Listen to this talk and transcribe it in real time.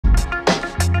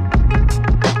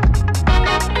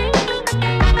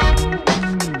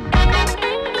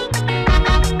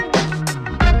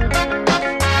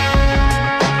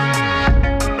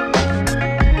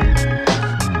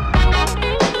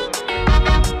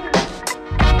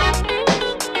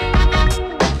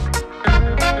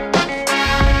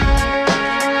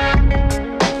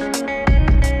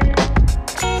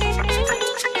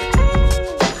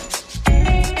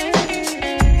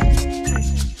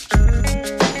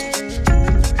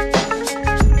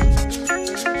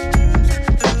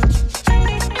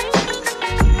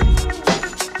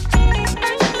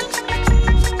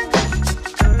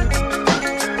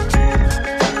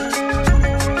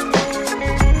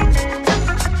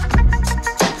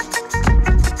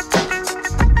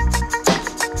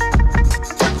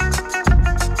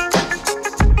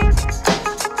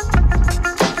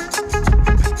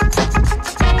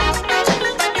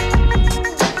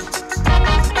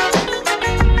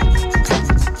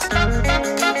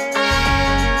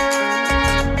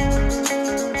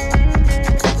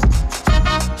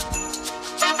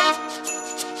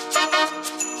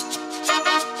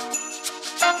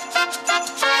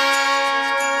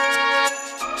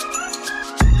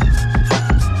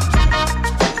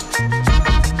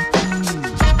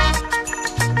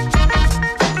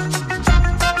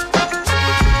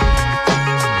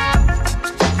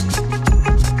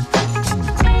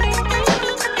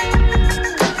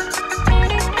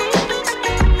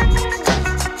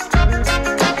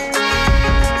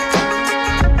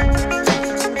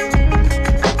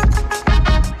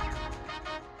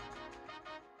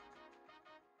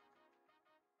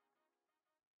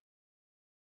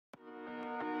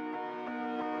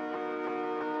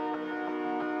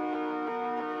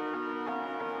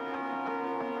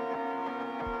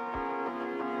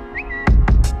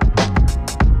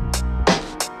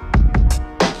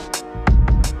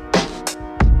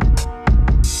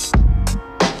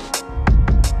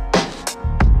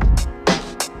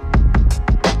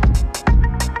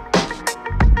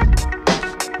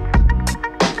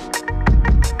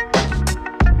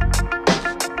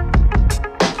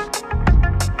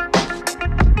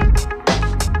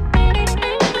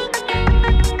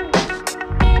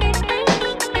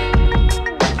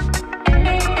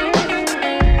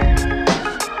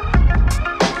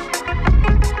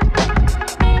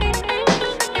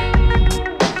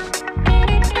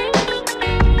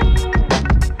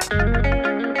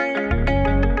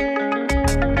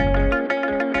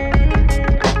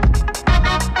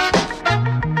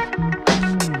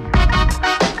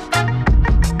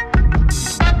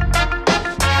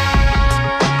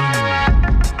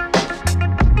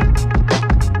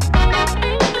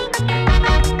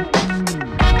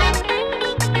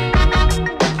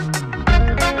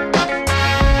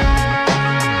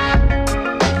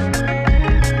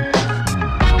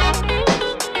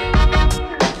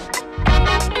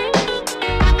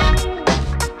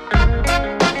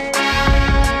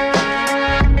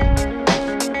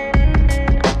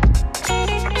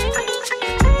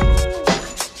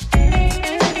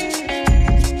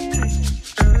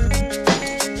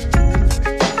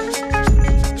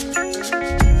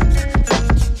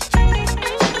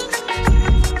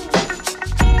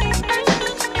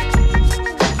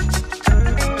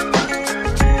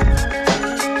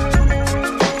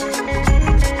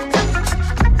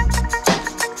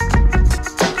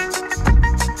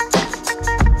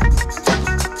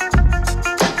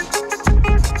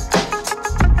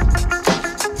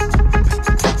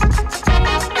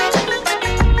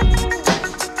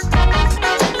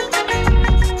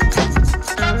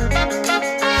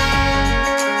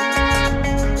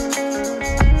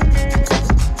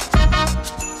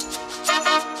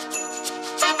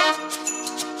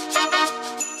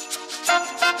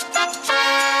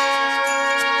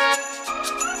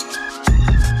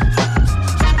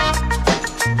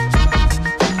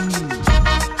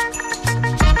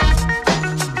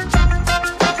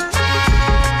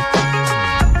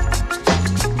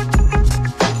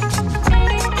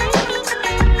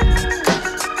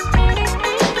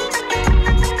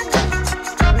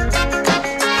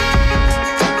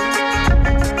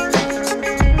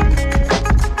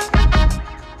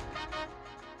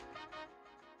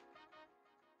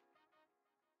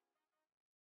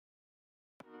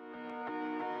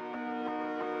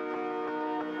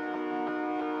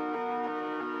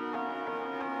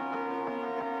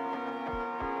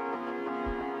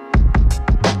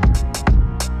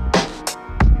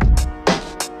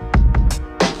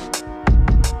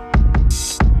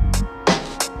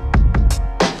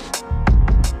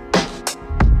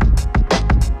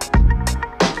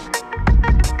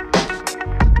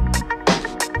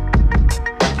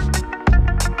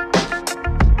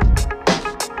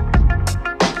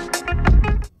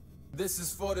This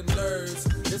is for the nerds,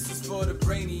 this is for the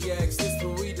brainiacs, this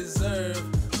what we deserve.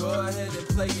 Go ahead and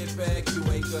play it back, you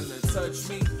ain't gonna touch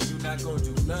me, you not gonna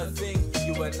do nothing,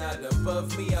 you are not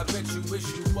above me, I bet you wish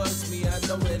you was me, I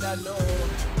know it, I know.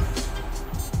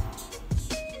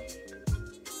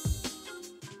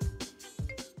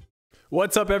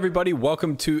 What's up, everybody?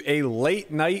 Welcome to a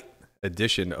late night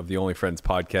edition of the Only Friends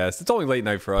podcast. It's only late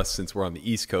night for us since we're on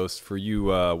the East Coast. For you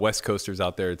West Coasters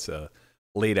out there, it's a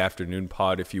late afternoon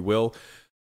pod, if you will.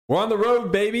 We're on the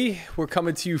road, baby. We're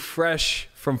coming to you fresh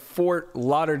from Fort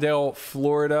Lauderdale,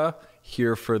 Florida,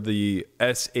 here for the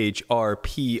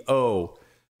SHRPO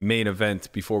main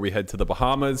event before we head to the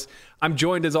Bahamas. I'm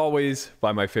joined, as always,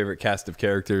 by my favorite cast of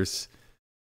characters,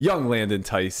 young Landon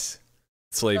Tice,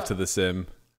 slave to the sim,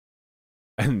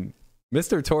 and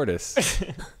Mr. Tortoise.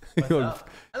 What's up?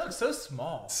 I look so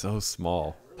small. So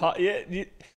small.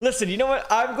 Listen, you know what?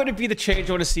 I'm going to be the change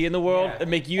I want to see in the world and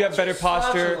make you have better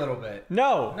posture. A little bit.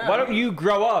 No, why don't you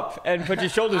grow up and put your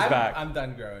shoulders back? I'm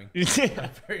done growing. I'm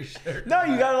very sure. No,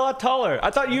 you got a lot taller. I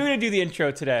thought you were going to do the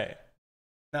intro today.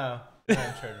 No,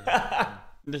 I'm sure.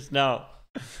 Just no.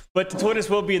 But the tortoise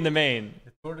will be in the main.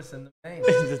 The tortoise in the main.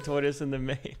 The tortoise in the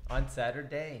main. On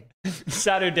Saturday.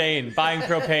 Saturday, buying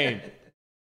propane.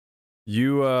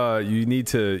 You need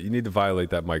to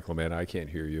violate that mic, man. I can't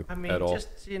hear you at all.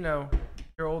 Just,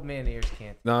 your old man ears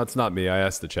can't. No, it's not me. I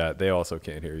asked the chat. They also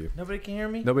can't hear you. Nobody can hear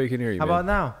me? Nobody can hear you, How man. about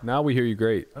now? Now we hear you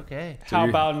great. Okay. So How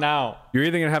about now? You're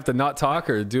either going to have to not talk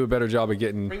or do a better job of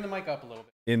getting Bring the mic up a little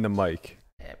bit. in the mic.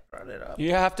 Yeah, brought it up.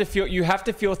 You have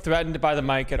to feel threatened by the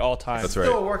mic at all times. That's It's right.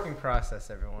 still a working process,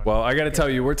 everyone. Well, I got to tell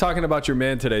you, we're talking about your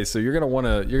man today, so you're gonna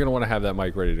wanna have that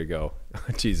mic ready to go.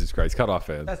 Jesus Christ, cut off,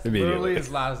 fans. That's Immediately. literally as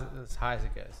loud as high as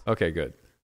it goes. Okay, good.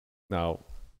 Now,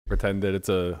 pretend that it's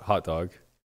a hot dog.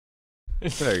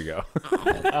 There you go.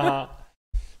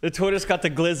 The tortoise got the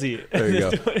glizzy. There you The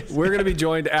go. tortoise- We're going to be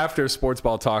joined after Sports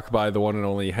Ball Talk by the one and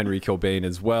only Henry Kilbane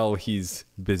as well. He's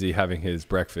busy having his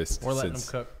breakfast. We're letting him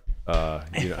since, cook.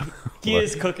 He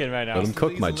is cooking right now. Let him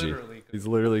cook, my G. He's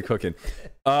literally cooking.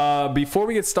 Before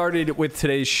we get started with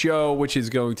today's show, which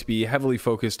is going to be heavily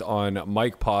focused on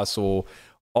Mike Postle,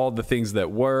 all the things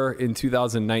that were in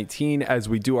 2019 as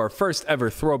we do our first ever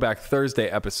Throwback Thursday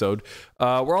episode.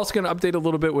 We're also going to update a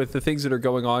little bit with the things that are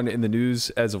going on in the news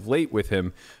as of late with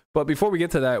him. But before we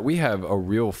get to that, we have a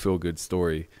real feel-good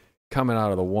story coming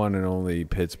out of the one and only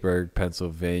Pittsburgh,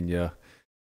 Pennsylvania.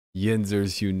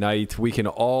 Yinzers unite. We can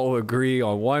all agree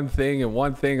on one thing and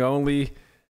one thing only.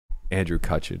 Andrew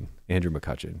McCutchen.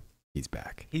 He's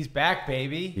back. He's back,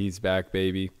 baby. He's back,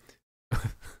 baby.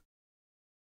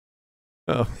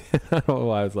 Oh, I don't know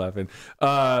why I was laughing.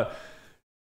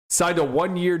 Signed a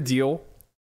 1-year deal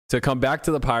to come back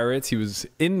to the Pirates. He was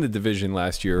in the division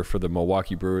last year for the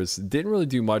Milwaukee Brewers. Didn't really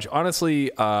do much.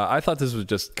 Honestly, I thought this was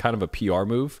just kind of a PR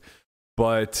move.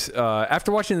 But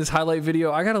after watching this highlight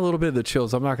video, I got a little bit of the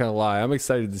chills. I'm not going to lie. I'm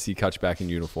excited to see Kutch back in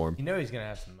uniform. You know he's going to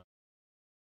have some money.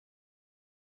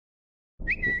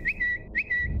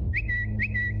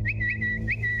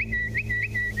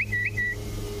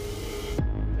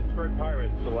 Pittsburgh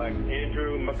Pirates select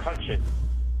Andrew McCutchen.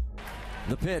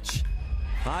 The pitch.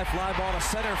 High fly ball to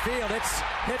center field. It's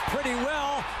hit pretty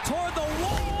well toward the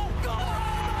wall. Oh my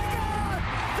God!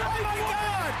 Oh my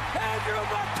God! Andrew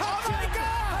McCutchen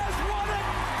has won it.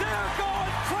 They're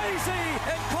going crazy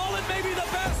and call it maybe the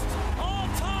best all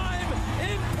time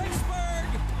in Pittsburgh.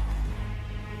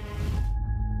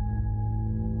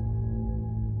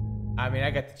 I mean, I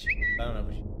got the chills. I don't know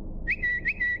what you...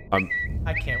 I'm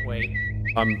I can't wait.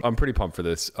 I'm pretty pumped for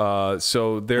this.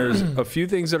 So there's a few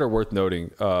things that are worth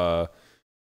noting.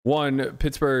 One,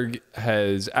 Pittsburgh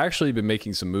has actually been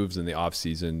making some moves in the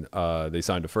offseason. They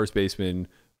signed a first baseman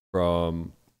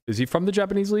from... Is he from the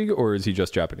Japanese league or is he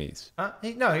just Japanese?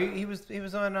 He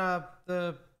was on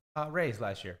the Rays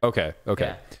last year. Okay.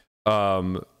 Yeah.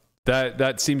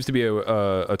 That seems to be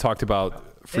a talked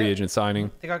about free agent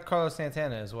signing. They got Carlos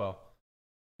Santana as well.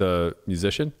 The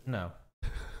musician? No.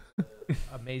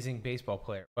 Amazing baseball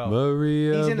player. Well,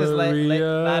 Maria, he's in his Maria.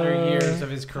 latter years of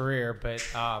his career, but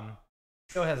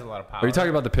still has a lot of power. Are you talking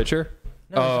about the pitcher?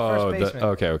 No, he's the first baseman.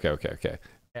 Okay.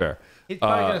 Yeah. Fair. He's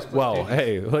probably gonna split Well, digits.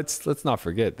 hey, let's not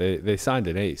forget they signed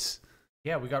an ace.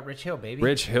 Yeah, we got Rich Hill, baby.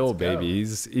 Rich Hill, Let's go. baby.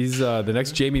 He's the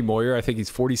next Jamie Moyer. I think he's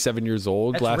 47 years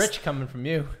old. That's rich coming from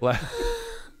you.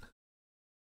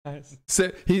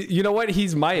 So you know what?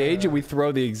 He's my age, and we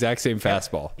throw the exact same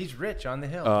fastball. He's rich on the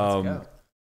hill. Let's go.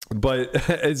 But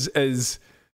as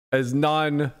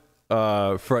non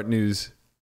front news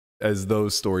as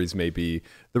those stories may be,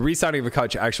 the re-signing of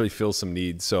Kutch actually fills some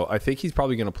needs. So I think he's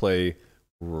probably going to play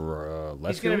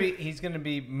left field. He's gonna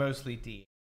be mostly D.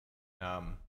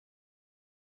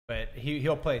 but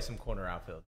he'll play some corner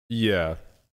outfield. Yeah.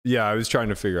 Yeah, I was trying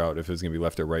to figure out if it was going to be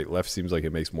left or right. Left seems like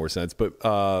it makes more sense. But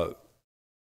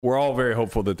we're all very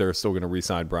hopeful that they're still going to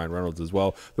re-sign Brian Reynolds as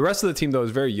well. The rest of the team, though,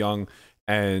 is very young.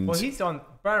 And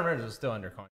Brian Reynolds is still under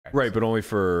contract. Right, but only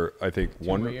for, I think,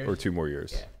 1 or 2 more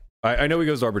years. Yeah. I know he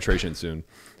goes to arbitration soon.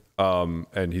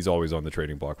 And he's always on the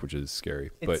trading block, which is scary.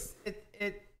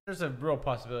 There's a real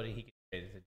possibility he gets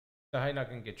traded. So he's not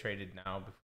going to get traded now.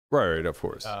 Right, of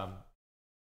course. It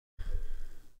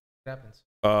happens.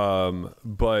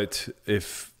 But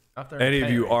if any of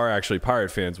you are actually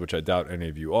Pirate fans, which I doubt any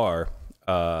of you are,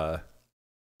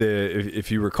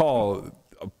 if you recall,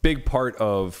 a big part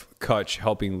of Kutch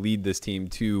helping lead this team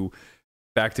to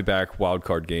back-to-back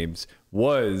wildcard games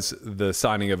was the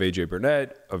signing of AJ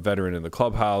Burnett, a veteran in the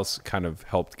clubhouse, kind of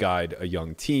helped guide a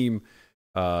young team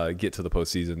get to the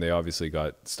postseason. They obviously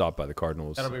got stopped by the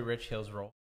Cardinals. That'll be Rich Hill's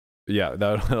role. Yeah,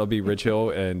 that'll be Rich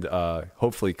Hill and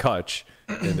hopefully Kutch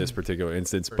in this particular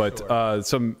instance.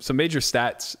 Some major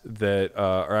stats that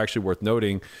are actually worth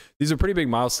noting. These are pretty big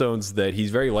milestones that he's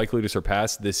very likely to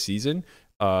surpass this season,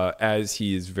 as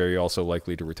he is very also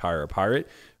likely to retire a Pirate.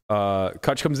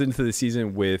 Kutch comes into the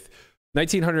season with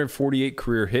 1,948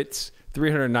 career hits,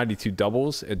 392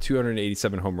 doubles, and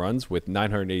 287 home runs with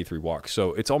 983 walks.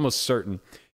 So it's almost certain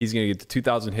he's going to get to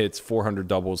 2,000 hits, 400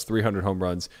 doubles, 300 home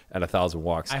runs, and 1,000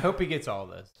 walks. I hope he gets all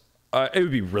those. It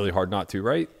would be really hard not to,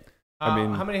 right? I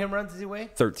mean, how many home runs does he weigh?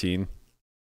 13.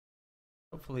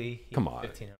 Hopefully, come on.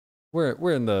 15.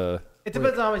 We're in the. It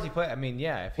depends on how much you play. I mean,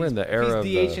 yeah. If we're in the era of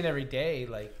he's DHing every day,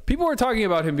 like people are talking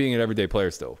about him being an everyday player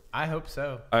still. I hope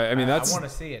so. I mean, I want to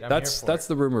see it. That's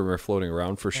the rumor we're floating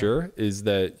around for sure. Is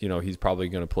that he's probably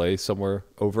going to play somewhere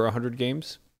over 100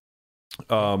 games.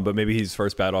 But maybe he's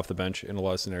first bat off the bench in a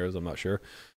lot of scenarios. I'm not sure.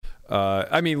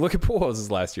 I mean, look at Pujols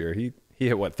last year. He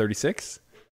hit what, 36?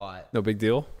 No big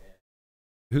deal.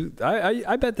 Who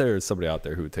I bet there's somebody out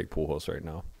there who would take Pujols right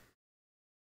now.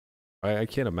 I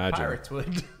can't imagine. Pirates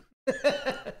would.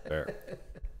 Fair.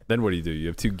 Then what do? You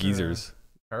have 2 geezers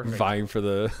vying for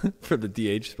the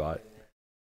DH spot.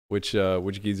 Which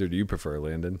geezer do you prefer,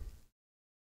 Landon?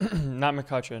 Not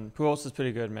McCutchen. Pujols is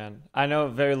pretty good, man. I know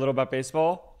very little about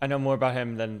baseball. I know more about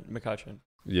him than McCutchen.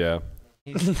 Yeah.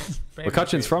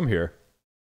 McCutchen's from here.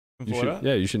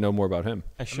 You should know more about him.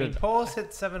 I mean, Pujols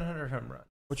hit 700 home runs.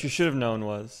 What you should have known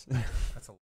was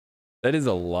that is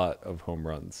a lot of home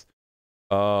runs.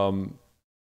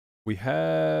 We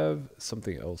have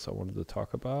something else I wanted to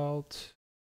talk about.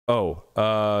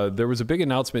 There was a big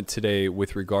announcement today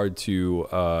with regard to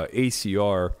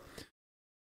ACR.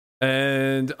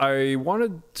 And I want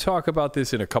to talk about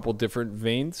this in a couple different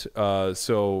veins.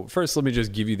 So first, let me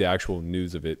just give you the actual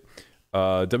news of it.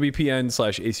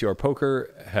 WPN/ACR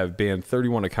Poker have banned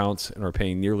 31 accounts and are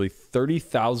paying nearly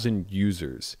 30,000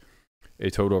 users, a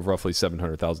total of roughly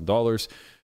 $700,000.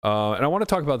 And I want to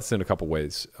talk about this in a couple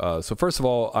ways. So first of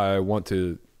all, I want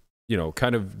to,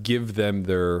 kind of give them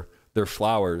their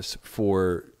flowers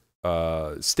for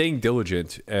staying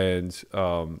diligent and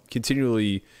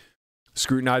continually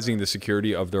scrutinizing the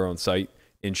security of their own site,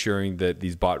 ensuring that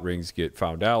these bot rings get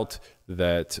found out,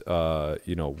 that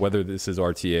whether this is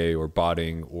RTA or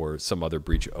botting or some other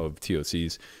breach of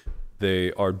TOCs,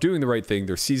 they are doing the right thing.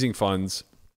 They're seizing funds,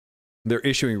 they're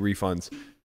issuing refunds.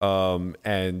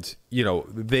 And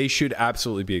they should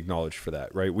absolutely be acknowledged for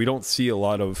that, right? We don't see a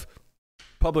lot of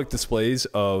public displays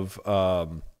of,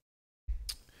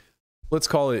 let's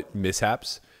call it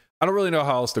mishaps. I don't really know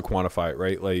how else to quantify it,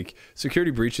 right? Like security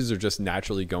breaches are just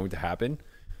naturally going to happen.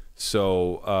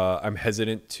 So, I'm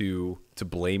hesitant to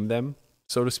blame them,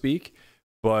 so to speak.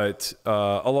 But,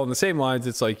 along the same lines,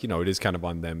 it's like, it is kind of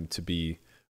on them to be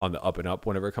on the up and up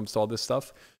whenever it comes to all this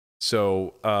stuff.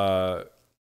 So,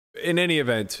 in any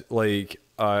event,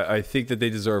 I think that they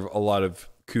deserve a lot of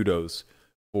kudos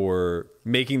for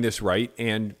making this right,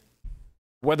 and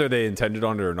whether they intended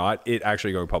on it or not, it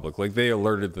actually going public. Like they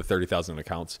alerted the 30,000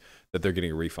 accounts that they're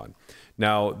getting a refund.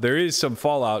 Now, there is some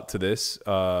fallout to this.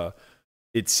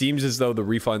 It seems as though the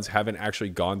refunds haven't actually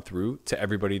gone through to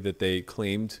everybody that they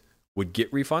claimed would get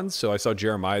refunds. So I saw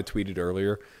Jeremiah tweeted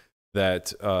earlier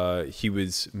that he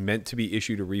was meant to be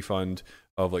issued a refund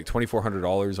of like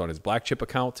 $2,400 on his Black Chip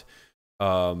account,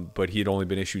 but he had only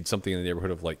been issued something in the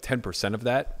neighborhood of like 10% of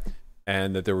that,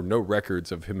 and that there were no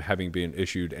records of him having been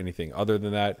issued anything other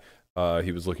than that.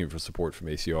 He was looking for support from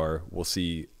ACR. We'll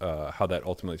see how that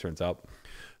ultimately turns out.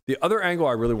 The other angle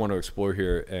I really want to explore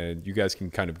here, and you guys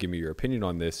can kind of give me your opinion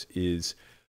on this, is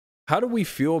how do we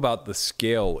feel about the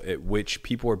scale at which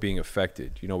people are being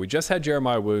affected? We just had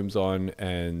Jeremiah Williams on,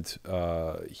 and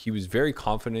he was very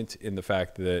confident in the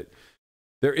fact that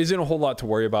there isn't a whole lot to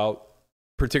worry about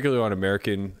particularly on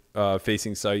American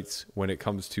facing sites when it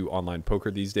comes to online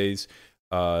poker these days.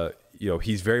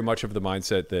 He's very much of the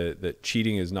mindset that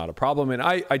cheating is not a problem. And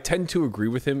I tend to agree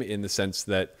with him in the sense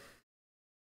that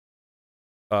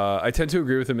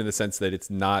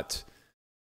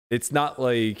it's not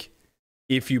like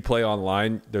if you play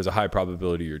online, there's a high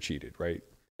probability you're cheated, right?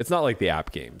 It's not like the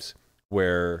app games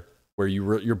where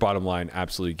your bottom line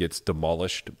absolutely gets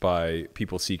demolished by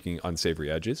people seeking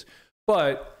unsavory edges.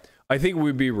 But I think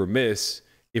we'd be remiss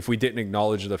if we didn't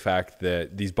acknowledge the fact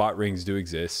that these bot rings do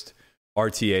exist.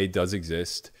 RTA does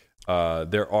exist.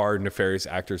 There are nefarious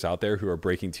actors out there who are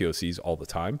breaking TOCs all the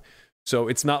time. So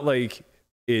it's not like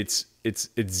it's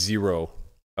zero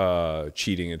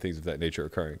cheating and things of that nature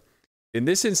occurring. In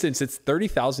this instance, it's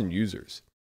 30,000 users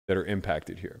that are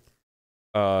impacted here.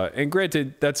 And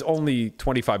granted, that's only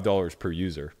 $25 per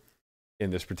user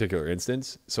in this particular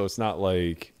instance. So it's not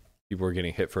like people are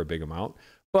getting hit for a big amount.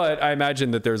 But I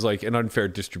imagine that there's like an unfair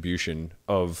distribution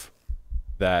of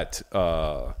that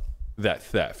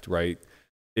theft, right?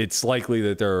 It's likely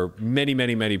that there are many,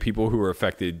 many, many people who are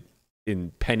affected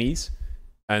in pennies,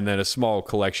 and then a small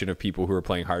collection of people who are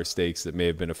playing higher stakes that may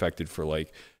have been affected for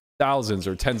like thousands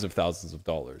or tens of thousands of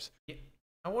dollars. Yeah.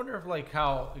 I wonder if like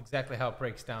how it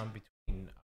breaks down between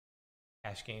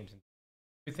cash games and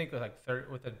we think of like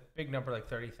with a big number like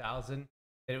 30,000,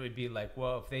 that it would be like,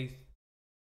 well, if they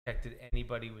detected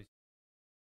anybody was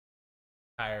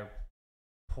entire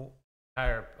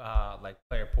like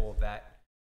player pool of that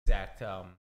exact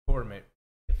tournament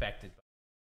affected,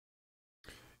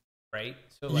 right?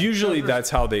 So like, usually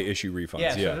that's how they issue refunds.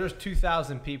 Yeah, so there's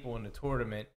 2,000 people in the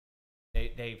tournament.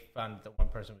 They found that one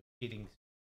person was cheating.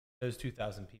 Those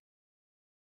 2,000 people.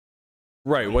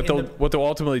 Right. What they'll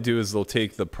ultimately do is they'll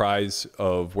take the prize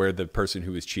of where the person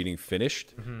who was cheating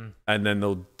finished, and then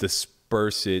they'll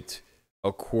disperse it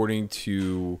according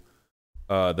to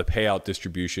the payout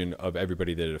distribution of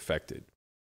everybody that it affected.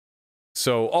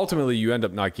 So ultimately, you end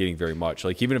up not getting very much.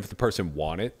 Like even if the person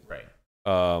won it, right?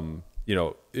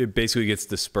 It basically gets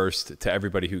dispersed to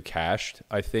everybody who cashed,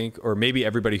 I think, or maybe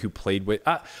everybody who played with.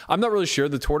 I'm not really sure.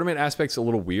 The tournament aspect's a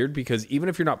little weird because even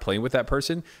if you're not playing with that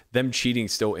person, them cheating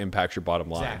still impacts your bottom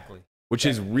line. Exactly. Which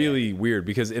is really weird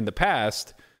because in the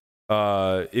past,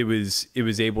 it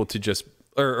was able to just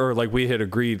or like we had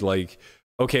agreed, like,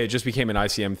 okay, it just became an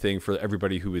ICM thing for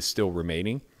everybody who is still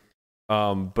remaining.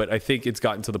 But I think it's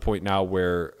gotten to the point now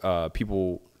where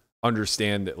people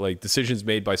understand that like decisions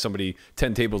made by somebody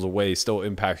 10 tables away still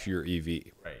impacts your EV.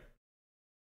 Right.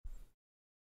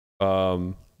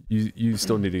 You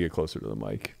still need to get closer to the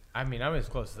mic. I mean, I'm as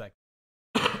close as I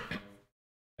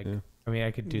can. I mean,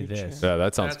 I could do this. Yeah,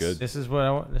 that sounds good. This is what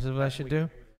I want. This is what I should do.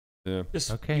 Yeah.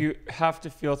 Okay. You have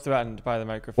to feel threatened by the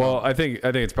microphone. Well, I think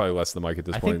it's probably less than the mic at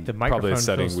this point. I think the microphone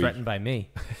probably feels threatened by me.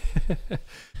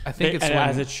 I think it's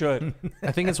as it should.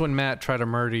 I think it's when Matt tried to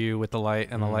murder you with the light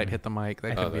and the light hit the mic.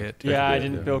 That could be it. Yeah, I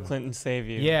didn't Bill Clinton save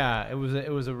you. Yeah, it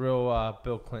was a real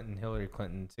Bill Clinton, Hillary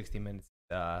Clinton 60 Minutes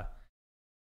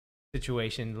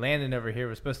situation. Landon over here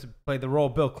was supposed to play the role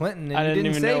of Bill Clinton, and I didn't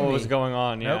he even save know what me. was going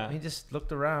on. Yeah, Nope, he just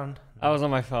looked around. I was on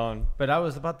my phone, But I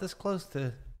was about this close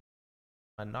to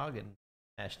my noggin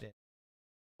smashed in.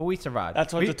 But we survived.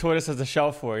 That's what the tortoise has a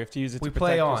shell for. You have to use it to We protect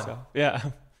play on. yourself. Yeah.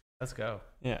 Let's go.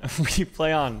 Yeah, we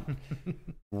play on.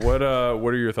 What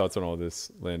are your thoughts on all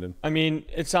this, Landon? I mean,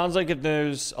 it sounds like if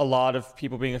there's a lot of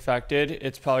people being affected,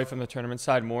 it's probably from the tournament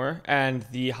side more, and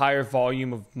the higher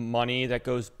volume of money that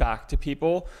goes back to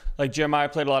people. Like Jeremiah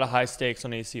played a lot of high stakes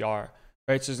on ACR,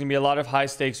 right? So there's gonna be a lot of high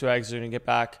stakes regs that are gonna get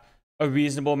back a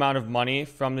reasonable amount of money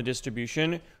from the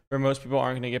distribution, where most people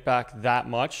aren't gonna get back that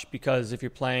much, because if you're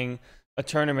playing a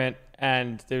tournament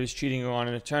and there's cheating going on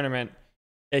in a tournament,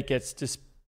 it gets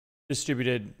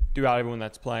distributed throughout everyone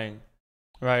that's playing,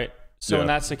 right? So when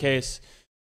that's the case,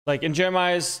 like in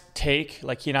Jeremiah's take,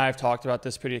 like he and I have talked about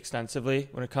this pretty extensively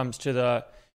when it comes to the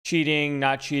cheating,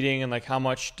 not cheating, and like how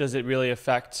much does it really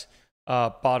affect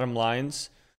bottom lines.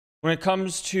 When it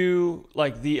comes to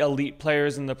like the elite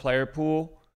players in the player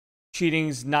pool,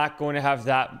 cheating's not going to have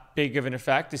that big of an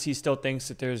effect, as he still thinks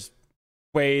that there's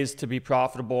ways to be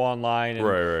profitable online. And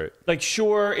Right. like,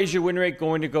 sure, is your win rate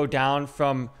going to go down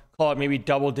from, call it maybe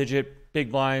double digit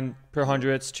big blind per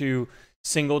hundreds to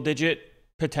single digit?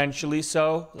 Potentially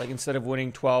so. Like instead of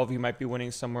winning 12, you might be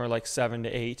winning somewhere like 7 to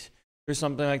 8 or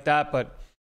something like that. But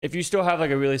if you still have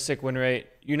like a really sick win rate,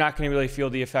 you're not going to really feel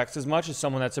the effects as much as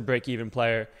someone that's a break even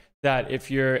player. That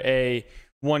if you're a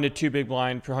 1 to 2 big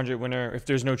blind per 100 winner, if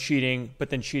there's no cheating, but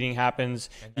then cheating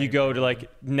happens, you go to like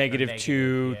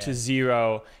 -2 to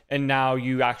 0, and now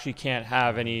you actually can't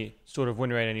have any sort of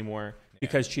win rate anymore.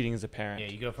 because cheating is apparent. Yeah,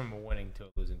 you go from a winning to a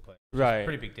losing player. Right. It's a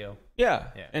pretty big deal. Yeah.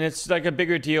 Yeah. And it's like a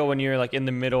bigger deal when you're like in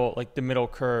the middle, like the middle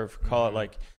curve, call it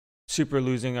like super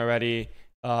losing already,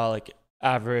 like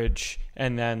average,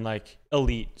 and then like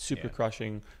elite, super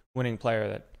crushing winning player.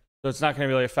 That so it's not going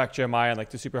to really affect Jeremiah and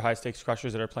like the super high stakes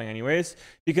crushers that are playing anyways,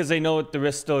 because they know the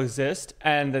risks still exist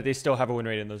and that they still have a win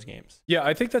rate in those games. Yeah,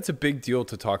 I think that's a big deal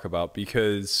to talk about,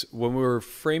 because when we were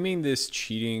framing this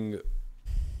cheating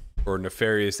or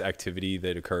nefarious activity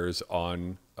that occurs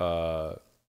on,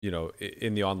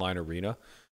 in the online arena,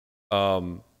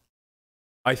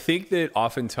 I think that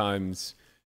oftentimes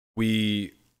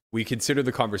we consider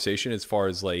the conversation as far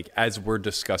as like as we're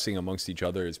discussing amongst each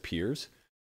other as peers,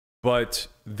 but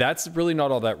that's really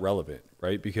not all that relevant,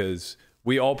 right? Because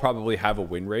we all probably have a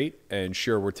win rate, and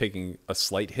sure, we're taking a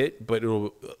slight hit, but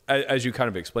it'll, as you kind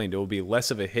of explained, it will be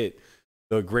less of a hit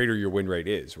the greater your win rate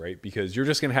is, right? Because you're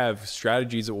just going to have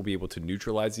strategies that will be able to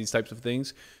neutralize these types of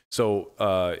things. So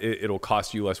it'll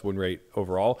cost you less win rate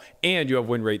overall, and you have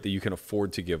win rate that you can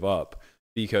afford to give up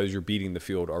because you're beating the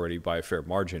field already by a fair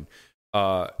margin.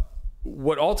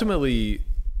 What ultimately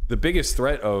the biggest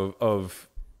threat of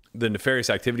the nefarious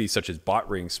activities such as bot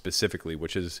rings specifically,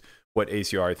 which is what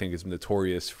ACR I think is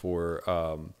notorious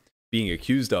for being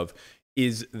accused of,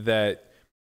 is that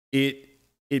it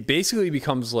basically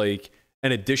becomes like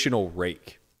an additional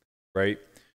rake, right?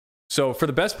 So for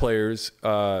the best players,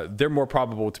 they're more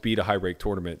probable to beat a high rake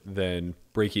tournament than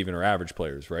break even or average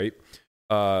players, right?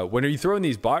 When you throw in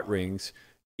these bot rings,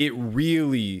 it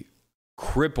really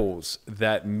cripples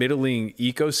that middling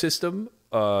ecosystem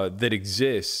that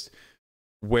exists,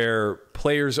 where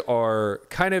players are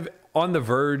kind of on the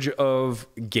verge of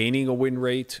gaining a win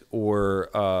rate, or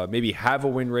maybe have a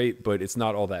win rate, but it's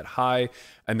not all that high,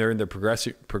 and they're in the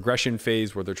progression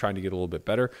phase where they're trying to get a little bit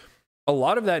better. A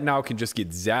lot of that now can just get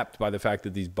zapped by the fact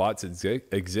that these bots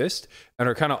exist and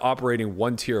are kind of operating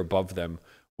one tier above them,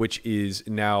 which is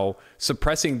now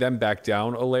suppressing them back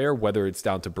down a layer, whether it's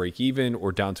down to break even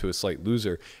or down to a slight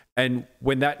loser. And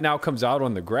when that now comes out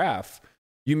on the graph,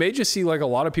 you may just see like a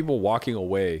lot of people walking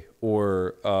away,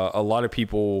 or a lot of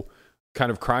people kind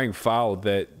of crying foul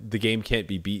that the game can't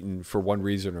be beaten for one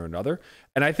reason or another.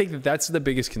 And I think that that's the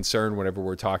biggest concern whenever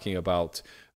we're talking about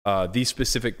these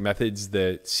specific methods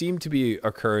that seem to be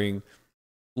occurring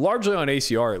largely on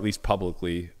ACR, at least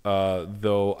publicly,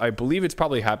 though I believe it's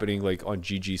probably happening like on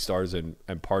GG Stars and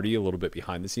Party a little bit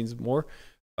behind the scenes more.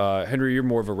 Henry, you're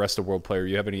more of a rest of world player.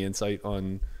 You have any insight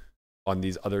on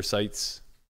these other sites?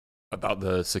 About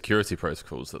the security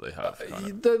protocols that they have?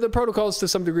 The protocols to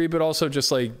some degree, but also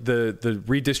just like the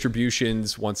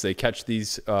redistributions once they catch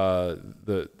these,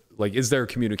 is there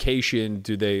communication?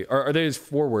 Are they as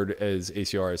forward as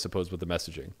ACR, I suppose, with the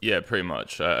messaging? Yeah, pretty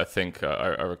much. I think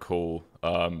I recall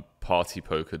Party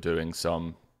Poker doing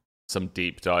some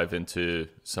deep dive into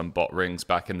some bot rings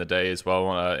back in the day as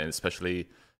well, and especially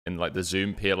in like the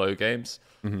Zoom PLO games.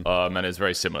 Mm-hmm. And it's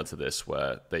very similar to this,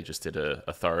 where they just did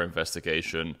a thorough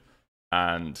investigation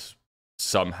and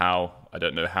somehow, I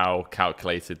don't know how,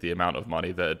 calculated the amount of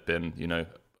money that had been,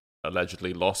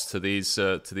 allegedly lost to these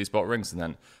bot rings, and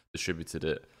then distributed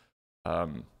it,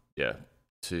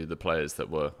 to the players that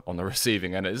were on the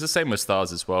receiving end. It's the same with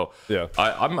Stars as well. Yeah,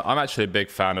 I'm actually a big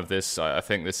fan of this. I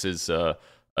think this is a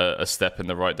step in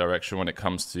the right direction when it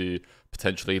comes to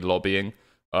potentially lobbying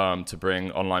to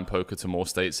bring online poker to more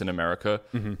states in America.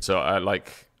 Mm-hmm. So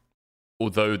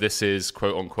although this is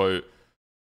quote unquote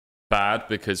bad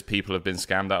because people have been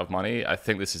scammed out of money, I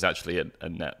think this is actually a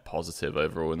net positive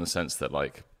overall, in the sense that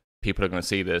like people are going to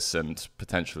see this, and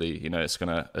potentially, it's going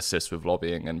to assist with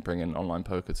lobbying and bringing online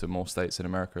poker to more states in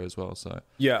America as well. So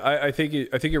yeah, I think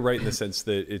you're right in the sense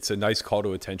that it's a nice call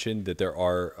to attention that there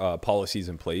are policies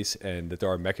in place and that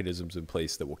there are mechanisms in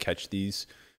place that will catch these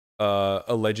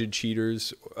alleged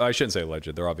cheaters. I shouldn't say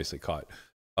alleged; they're obviously caught.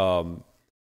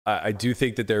 I do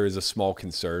think that there is a small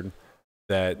concern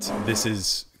that this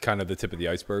is kind of the tip of the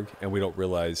iceberg, and we don't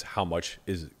realize how much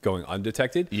is going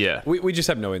undetected. Yeah. We just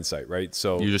have no insight, right?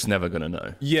 So you're just never going to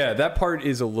know. Yeah, that part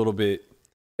is a little bit,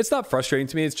 it's not frustrating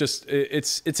to me. It's just,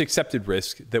 it's accepted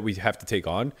risk that we have to take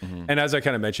on. Mm-hmm. And as I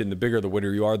kind of mentioned, the bigger the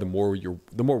winner you are, the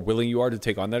more willing you are to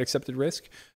take on that accepted risk.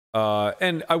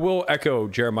 And I will echo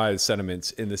Jeremiah's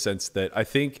sentiments in the sense that I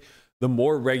think the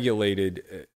more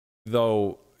regulated,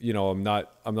 though, I'm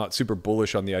not super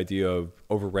bullish on the idea of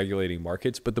over-regulating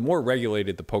markets, but the more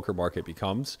regulated the poker market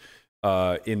becomes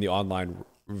in the online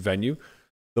venue,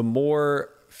 the more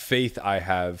faith I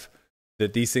have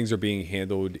that these things are being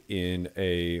handled in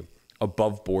a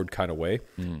above board kind of way.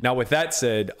 Mm. Now, with that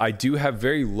said, I do have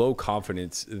very low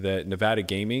confidence that Nevada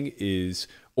gaming is,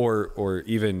 or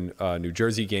even New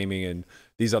Jersey gaming and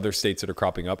these other states that are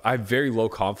cropping up. I have very low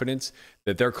confidence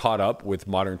that they're caught up with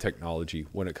modern technology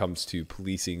when it comes to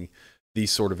policing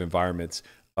these sort of environments.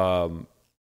 My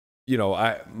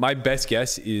best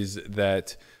guess is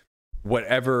that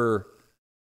whatever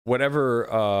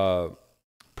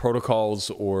protocols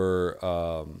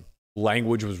or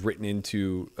language was written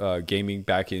into gaming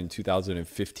back in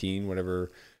 2015,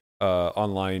 whenever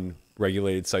online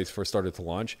regulated sites first started to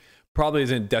launch, probably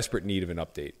is in desperate need of an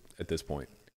update at this point,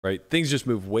 right? Things just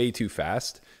move way too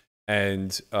fast.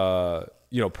 And,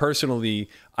 personally,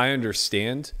 I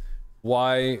understand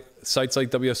why sites like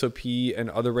WSOP and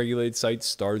other regulated sites,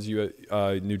 Stars,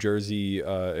 New Jersey,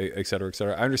 et cetera,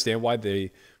 I understand why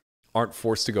they aren't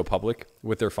forced to go public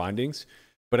with their findings.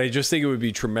 But I just think it would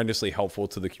be tremendously helpful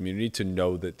to the community to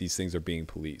know that these things are being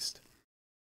policed.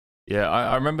 Yeah,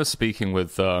 I remember speaking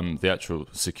with the actual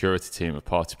security team of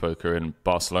Party Poker in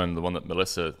Barcelona, the one that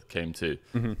Melissa came to.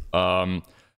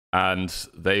 And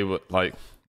they were like,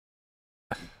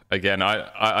 again,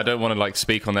 I don't want to like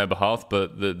speak on their behalf,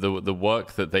 but the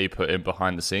work that they put in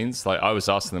behind the scenes, like I was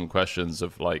asking them questions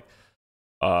of like,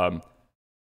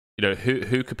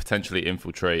 who could potentially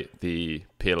infiltrate the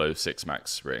PLO 6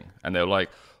 Max ring? And they were like,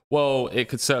 well, it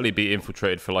could certainly be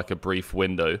infiltrated for like a brief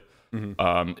window.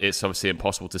 It's obviously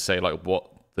impossible to say like what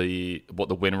the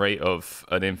win rate of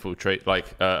an infiltrate,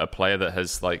 like a player that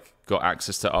has like got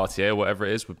access to RTA or whatever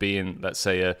it is would be in, let's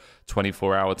say, a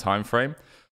 24-hour time frame.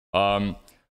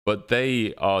 But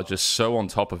they are just so on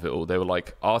top of it all. They were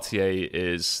like, RTA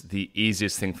is the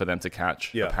easiest thing for them to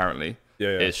catch, apparently.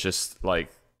 Yeah. It's just like,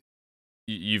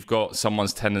 you've got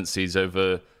someone's tendencies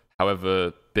over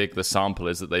however big the sample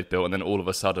is that they've built, and then all of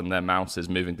a sudden their mouse is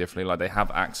moving differently. Like, they have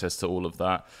access to all of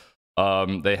that.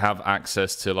 They have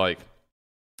access to, like,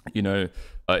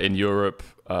 in Europe,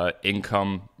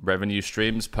 income revenue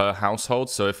streams per household.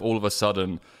 So if all of a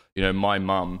sudden, my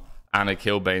mum, Anna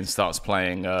Kilbane, starts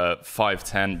playing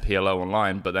 510 PLO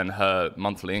online, but then her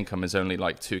monthly income is only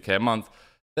like 2K a month,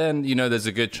 then, there's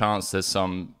a good chance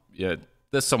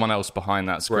there's someone else behind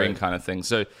that screen, right, kind of thing.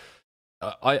 So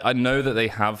I know that they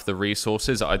have the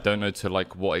resources. I don't know to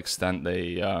like what extent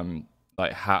they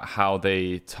like how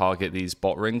they target these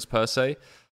bot rings per se.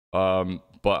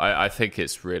 But I think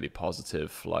it's really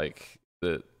positive, like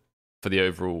for the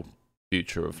overall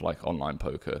future of like online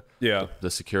poker. Yeah, the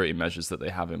security measures that they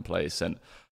have in place, and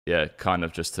yeah, kind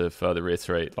of just to further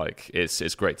reiterate, like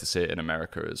it's great to see it in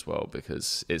America as well,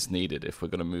 because it's needed if we're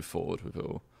going to move forward with it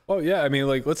all. Oh yeah, I mean,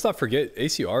 like, let's not forget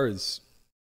ACR is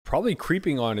probably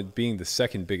creeping on it being the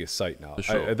second biggest site now.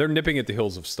 Sure. They're nipping at the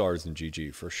heels of Stars and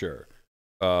GG for sure.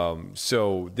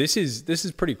 So this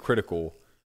is pretty critical.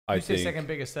 I think. You say second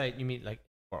biggest site, you mean like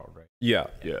world, right? Yeah.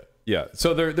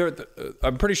 So they're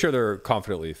I'm pretty sure they're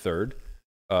confidently third,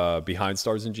 behind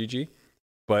Stars and GG.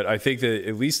 But I think that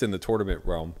at least in the tournament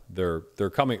realm, they're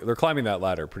climbing that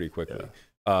ladder pretty quickly.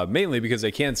 Yeah. Mainly because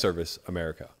they can service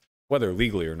America, whether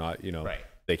legally or not. Right.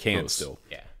 They can still.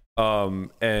 Yeah.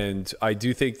 And I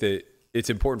do think that it's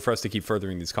important for us to keep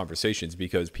furthering these conversations,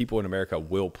 because people in America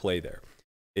will play there.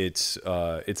 It's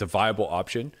a viable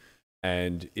option,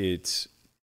 and it's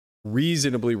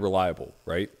reasonably reliable,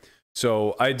 right?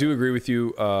 So I do agree with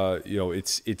you.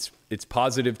 It's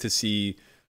positive to see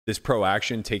this pro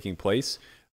action taking place.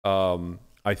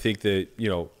 I think that,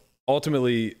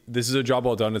 ultimately this is a job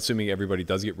well done, assuming everybody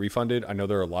does get refunded. I know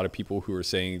there are a lot of people who are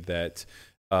saying that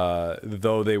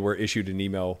though they were issued an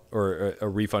email or a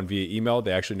refund via email,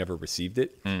 they actually never received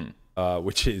it,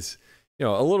 which is,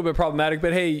 a little bit problematic.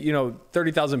 But hey,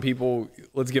 30,000 people,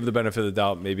 let's give the benefit of the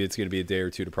doubt. Maybe it's going to be a day or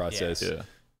two to process,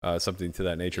 something to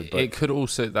that nature. But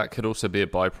that could also be a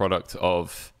byproduct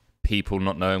of people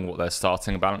not knowing what their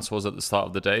starting balance was at the start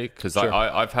of the day. Because sure.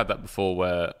 I've had that before,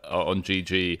 where on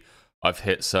GG I've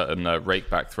hit certain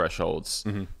rakeback thresholds,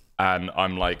 and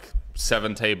I'm like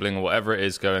 7 tabling or whatever it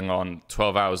is going on.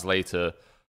 12 hours later,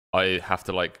 I have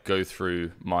to like go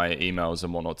through my emails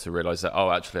and whatnot to realize that,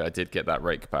 oh, actually I did get that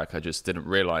rake back. I just didn't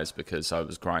realize because I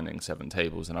was grinding 7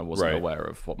 tables and I wasn't aware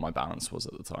of what my balance was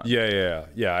at the time.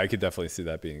 Yeah. I could definitely see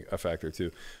that being a factor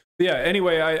too. But yeah.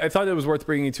 Anyway, I thought it was worth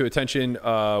bringing to attention.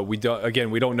 We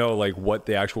don't know like what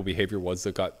the actual behavior was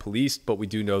that got policed, but we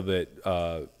do know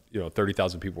that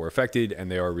 30,000 people were affected and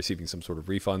they are receiving some sort of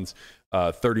refunds.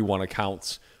 31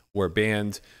 accounts were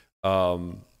banned.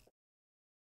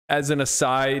 As an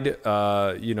aside,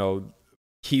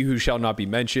 he who shall not be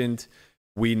mentioned,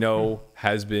 we know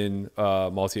has been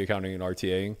multi-accounting and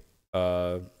RTAing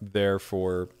there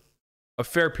for a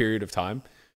fair period of time.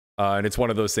 And it's one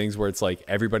of those things where it's like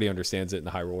everybody understands it in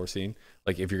the high roller scene.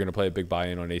 Like if you're going to play a big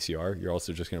buy-in on ACR, you're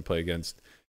also just going to play against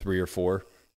 3 or 4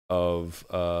 of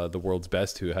the world's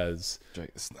best, who has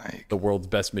Jake the Snake. the world's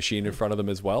best machine in front of them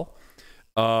as well.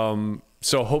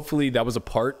 So hopefully that was a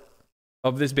part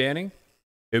of this banning.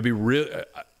 It would be real.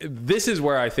 This is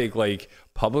where I think, like,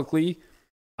 publicly,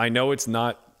 I know it's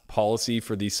not policy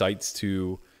for these sites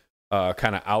to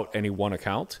kind of out any one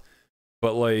account,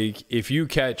 but like if you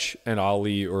catch an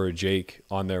Ollie or a Jake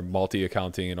on their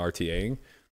multi-accounting and RTAing,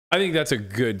 I think that's a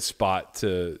good spot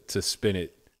to spin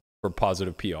it for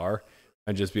positive PR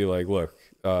and just be like, look,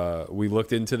 we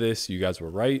looked into this. You guys were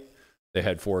right. They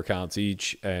had 4 accounts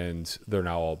each, and they're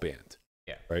now all banned.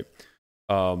 Yeah. Right.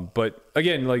 But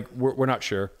again, like we're not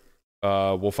sure.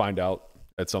 We'll find out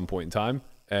at some point in time,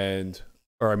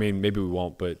 or I mean, maybe we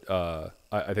won't. But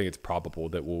I think it's probable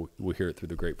that we'll hear it through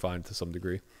the grapevine to some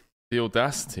degree. The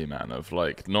audacity, man, of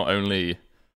like not only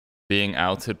being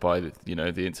outed by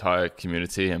the entire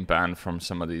community and banned from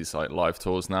some of these like live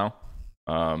tours now.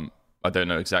 I don't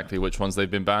know exactly which ones they've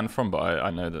been banned from, but I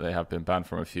know that they have been banned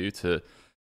from a few. To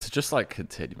just like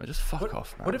continue, man. Just fuck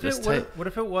off, man. What if it was Ali? What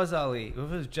if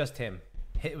it was just him?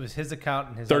 It was his account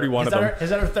and his 31 of them.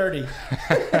 His other 30.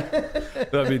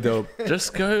 That'd be dope.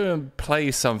 Just go and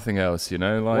play something else, Like,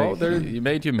 well, you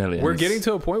made your millions. We're getting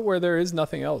to a point where there is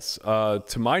nothing else.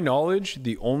 To my knowledge,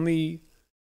 the only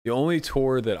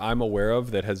tour that I'm aware of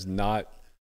that has not,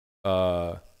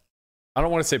 I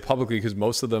don't want to say publicly because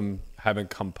most of them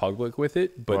haven't come public with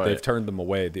it, but they've turned them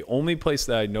away. The only place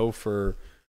that I know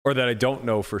or that I don't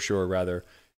know for sure, rather,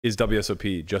 is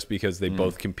WSOP, just because they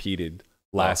both competed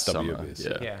last summer.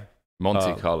 WSOP. Yeah.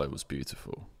 Monte Carlo was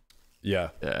beautiful. Yeah,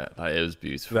 like it was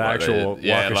beautiful. The like actual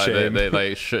walk of shame. They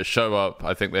like show up.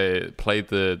 I think they played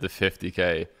the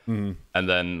 50K, and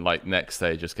then like next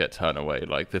day just get turned away.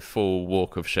 Like the full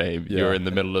walk of shame. Yeah. You're in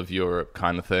the middle of Europe,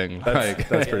 kind of thing. That's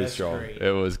pretty that's strong. great.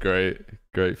 It was great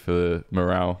for the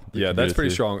morale. Yeah, that's pretty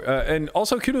strong. And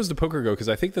also kudos to PokerGo, because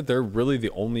I think that they're really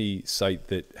the only site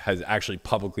that has actually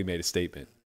publicly made a statement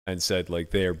and said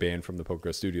like they are banned from the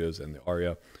PokerGo studios and the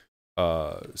ARIA.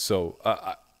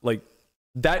 Like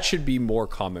that should be more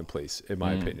commonplace in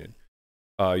my opinion.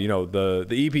 The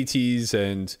EPTs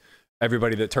and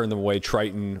everybody that turned them away,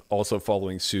 Triton also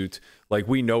following suit. Like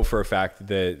we know for a fact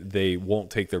that they won't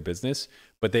take their business,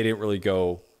 but they didn't really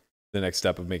go the next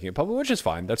step of making it public, which is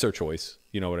fine. That's their choice.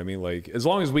 You know what I mean? Like as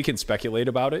long as we can speculate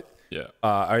about it,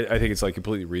 I think it's like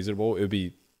completely reasonable. It would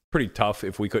be pretty tough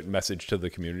if we couldn't message to the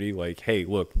community like, hey,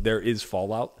 look, there is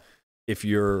fallout if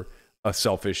you're a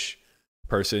selfish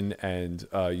person and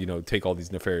take all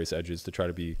these nefarious edges to try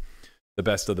to be the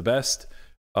best of the best.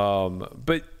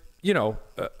 But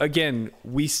again,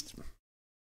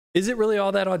 is it really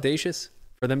all that audacious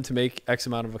for them to make X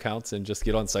amount of accounts and just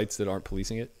get on sites that aren't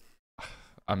policing it?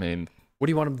 I mean, what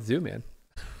do you want them to do, man?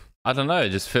 I don't know. It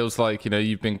just feels like,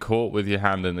 you've been caught with your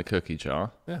hand in the cookie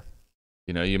jar. Yeah.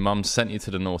 Your mum sent you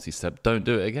to the naughty step. Don't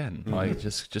do it again. Like,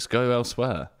 just go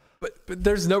elsewhere. But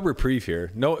there's no reprieve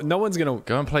here. No one's going to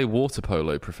go and play water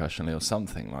polo professionally or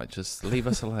something. Like, just leave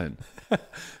us alone.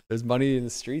 There's money in the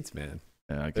streets, man.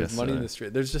 Yeah, I guess there's money in the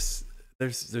street. There's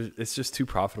it's just too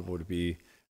profitable to be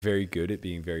very good at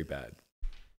being very bad.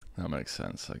 That makes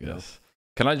sense, I guess.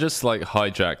 Can I just like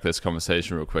hijack this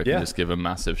conversation real quick and just give a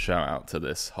massive shout out to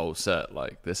this whole set?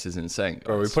 Like, this is insane.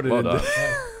 Bro, we put it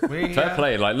in. Fair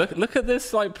play. Like, look at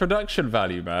this like production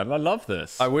value, man. I love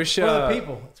this. I wish for the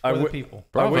people. It's for the people.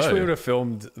 I wish we would have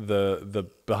filmed the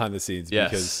behind the scenes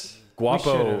because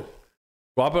Guapo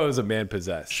is a man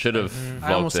possessed. Should have.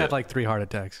 I almost had like 3 heart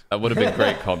attacks. That would have been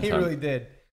great content. He really did.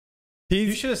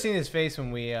 You should have seen his face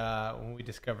when we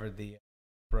discovered the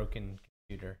broken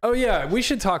computer. Oh yeah, we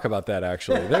should talk about that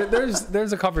actually.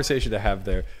 There's a conversation to have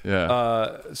there.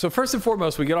 Yeah. So first and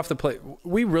foremost, we get off the play.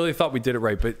 We really thought we did it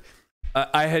right, but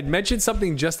I had mentioned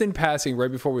something just in passing right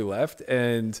before we left,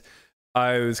 and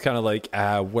I was kind of like,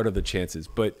 what are the chances?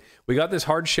 But we got this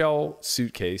hard shell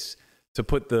suitcase to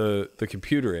put the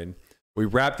computer in. We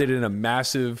wrapped it in a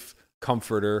massive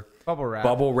comforter.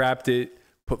 Bubble wrapped it.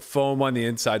 Put foam on the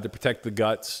inside to protect the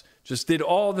guts. Just did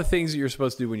all the things that you're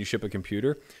supposed to do when you ship a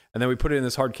computer. And then we put it in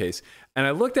this hard case. And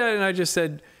I looked at it and I just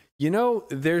said,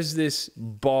 there's this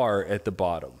bar at the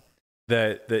bottom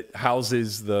that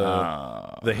houses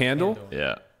the handle.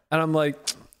 Yeah. And I'm like,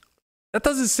 that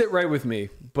doesn't sit right with me.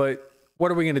 But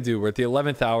what are we going to do? We're at the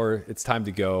 11th hour. It's time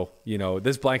to go.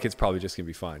 This blanket's probably just going to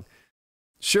be fine.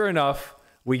 Sure enough,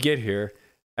 we get here.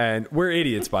 And we're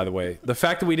idiots, by the way. The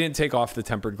fact that we didn't take off the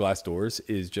tempered glass doors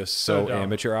is just so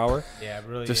amateur hour. Yeah, it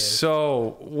really just is.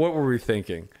 So, what were we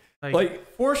thinking?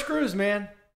 Like 4 screws, man.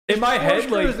 In my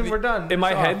head, like and we're done. In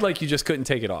my head, like you just couldn't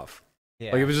take it off.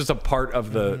 Yeah. Like it was just a part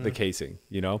of the casing,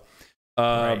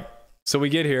 Right. So we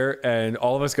get here and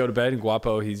all of us go to bed, and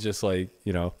Guapo, he's just like,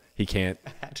 he can't.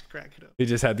 I had to crack it up. He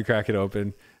just had to crack it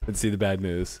open and see the bad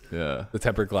news. Yeah. The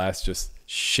tempered glass just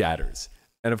shatters.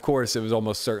 And of course, it was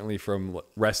almost certainly from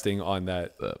resting on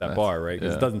that bar, right?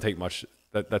 Because it doesn't take much.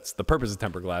 That's the purpose of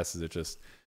tempered glass, is it just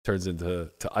turns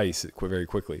into ice very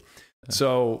quickly. Yeah.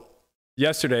 So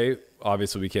yesterday,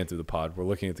 obviously we can't do the pod. We're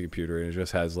looking at the computer and it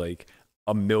just has like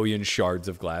 1 million shards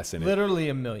of glass in it. Literally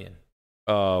 1 million.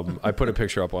 I put a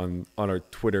picture up on our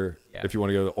Twitter if you want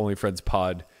to go to Only Friends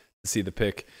Pod to see the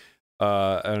pic. And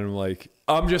I'm like,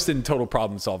 I'm just in total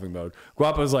problem solving mode.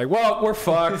 Guapo's like, well, we're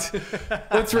fucked.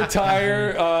 Let's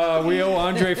retire. We owe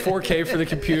Andre 4K for the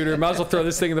computer. Might as well throw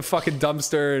this thing in the fucking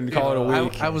dumpster and call it a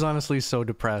week. I was honestly so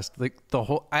depressed. Like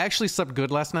I actually slept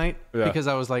good last night because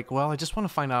I was like, well, I just want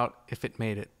to find out if it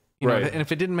made it. You know, and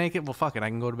if it didn't make it, well, fuck it. I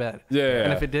can go to bed. Yeah.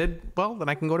 And if it did, well, then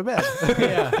I can go to bed.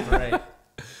 Yeah, right.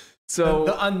 So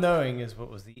the unknowing is what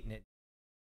was eating it.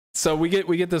 So we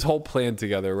get this whole plan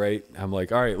together, right? I'm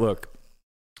like, all right, look,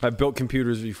 I've built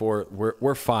computers before.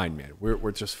 We're fine, man.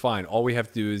 We're just fine. All we have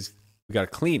to do is we got to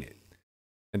clean it,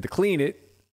 and to clean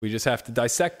it, we just have to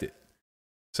dissect it.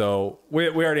 So we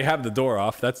already have the door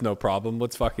off. That's no problem.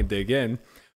 Let's fucking dig in.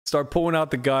 Start pulling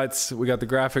out the guts. We got the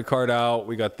graphic card out.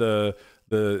 We got the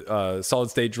solid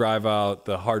state drive out.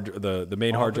 The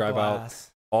main hard drive out.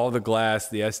 All the glass,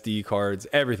 the SD cards,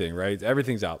 everything. Right,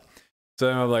 everything's out. So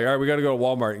then I'm like, all right, we got to go to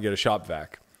Walmart and get a shop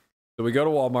vac. So we go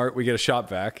to Walmart, we get a shop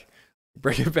vac,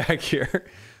 bring it back here.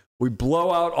 We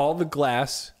blow out all the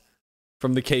glass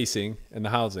from the casing and the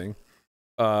housing.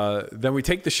 Then we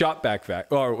take the shop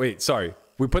vac.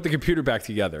 We put the computer back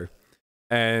together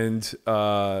and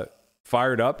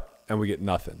fire it up, and we get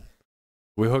nothing.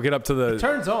 We hook it up to the... It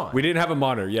turns on. We didn't have a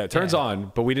monitor. Yeah, it turns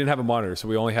on, but we didn't have a monitor, so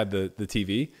we only had the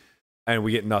TV. And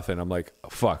we get nothing. I'm like, oh,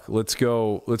 fuck, let's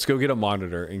go get a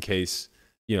monitor in case,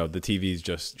 the TV's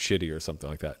just shitty or something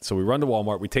like that. So we run to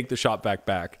Walmart, we take the shop vac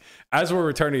back. As we're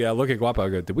returning it, I look at Guapo, I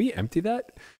go, did we empty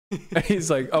that? And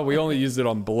he's like, oh, we only used it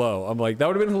on below. I'm like, that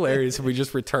would have been hilarious if we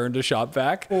just returned a shop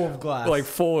vac. Full of glass. Like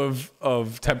full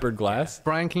of tempered glass.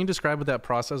 Brian, can you describe what that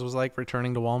process was like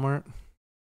returning to Walmart?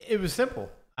 It was simple.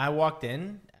 I walked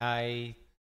in, I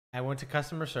went to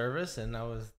customer service, and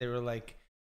they were like,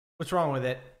 what's wrong with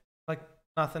it? Like,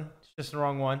 nothing. It's just the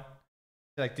wrong one.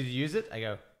 They're like, did you use it? I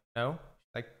go, no.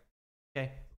 Like,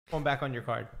 okay, going back on your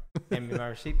card. Hand me my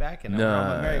receipt back, and I'm on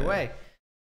my merry way.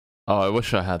 Oh, I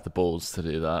wish I had the balls to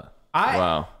do that.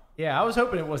 Wow. Yeah, I was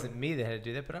hoping it wasn't me that had to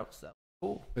do that, but I was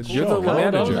cool. You're the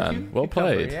manager, man. Well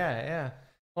played. Yeah.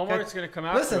 Walmart's gonna come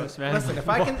out for us, man. Listen,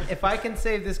 if I can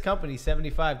save this company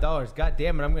 $75, god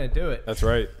damn it, I'm gonna do it. That's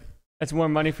right. That's more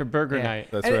money for burger night.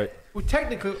 That's right.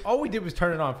 Technically, all we did was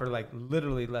turn it on for like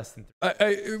literally less than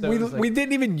 3 we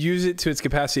didn't even use it to its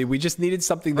capacity. We just needed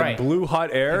something that blew hot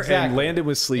air and Landon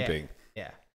was sleeping. Yeah.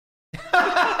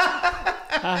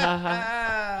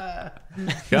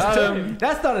 Got him.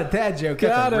 That's not a dad joke.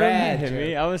 That's a rad joke.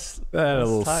 Me. I was a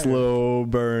little tired. Slow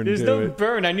burn. There's no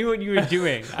burn. I knew what you were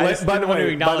doing. By the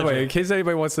way, in case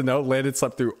anybody wants to know, Landon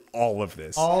slept through all of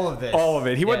this. All of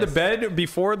it. He went to bed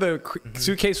before the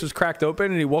suitcase was cracked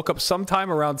open, and he woke up sometime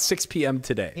around 6 p.m.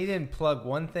 today. He didn't plug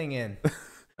one thing in.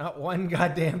 Not one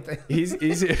goddamn thing. He's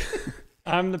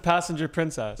I'm the passenger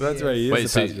princess. That's right. Wait,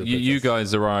 so you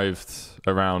guys arrived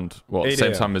around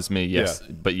same time as me? Yes,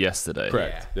 but yesterday.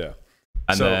 Correct. Yeah.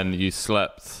 And then you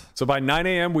slept. So by 9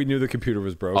 a.m. we knew the computer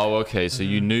was broke. Oh, okay. So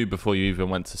you knew before you even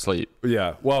went to sleep.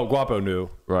 Yeah. Well, Guapo knew.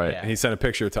 Right. And he sent a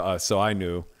picture to us, so I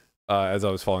knew as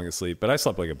I was falling asleep. But I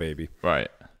slept like a baby. Right.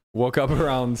 Woke up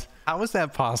around. How was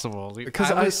that possible? Because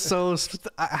I was so.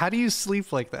 How do you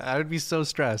sleep like that? I would be so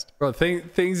stressed. Bro,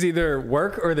 things either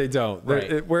work or they don't.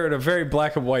 Right. We're in a very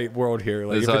black and white world here.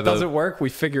 Like, if it doesn't work, we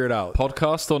figure it out.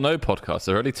 Podcast or no podcast.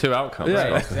 There are only two outcomes. Yeah,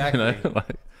 right? exactly.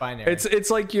 Binary. It's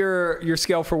like your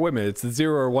scale for women. It's the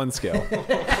 0 or 1 scale.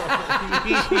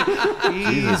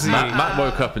 Jesus, Matt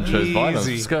woke up and chose violence.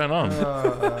 What's going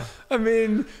on? I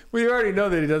mean, we already know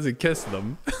that he doesn't kiss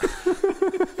them.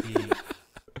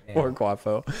 Or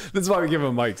Guapo. This is why we give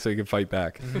him a mic so he can fight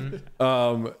back.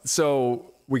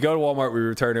 So we go to Walmart, we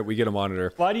return it, we get a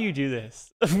monitor. Why do you do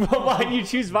this? Why do you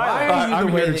choose violence? I'm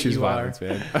here to choose violence,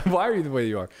 man. Why are you the way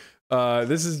you are?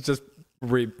 This is just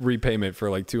repayment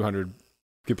for like 200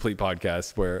 complete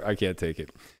podcasts where I can't take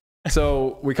it.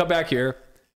 So we come back here,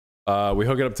 we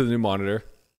hook it up to the new monitor,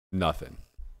 nothing.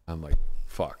 I'm like,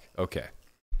 fuck, okay.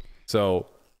 So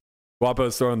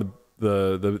Guapo's throwing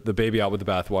the baby out with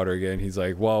the bathwater again. He's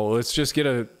like, well, let's just get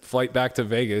a flight back to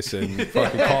Vegas and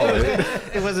fucking call it.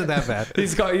 It wasn't that bad.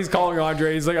 He's calling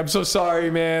Andre. He's like, I'm so sorry,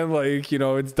 man. Like,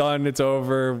 it's done. It's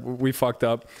over. We fucked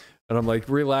up. And I'm like,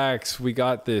 relax. We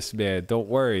got this, man. Don't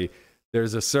worry.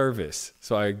 There's a service.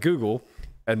 So I Google,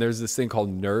 and there's this thing called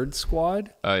Nerd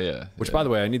Squad. Oh yeah. Which, by the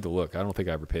way, I need to look. I don't think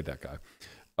I ever paid that guy.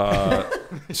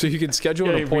 So you can schedule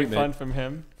an appointment. Refund from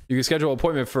him. You can schedule an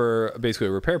appointment for basically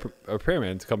a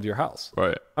repairman to come to your house.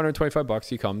 Right. $125.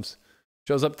 He comes,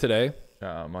 shows up today.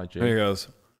 My And he goes,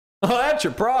 "Oh, that's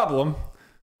your problem."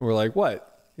 We're like, "What?"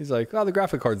 He's like, "Oh, the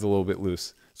graphic card's a little bit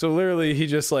loose." So literally, he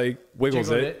just like wiggles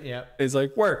Jiggled it. Yeah. He's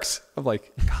like, "Works." I'm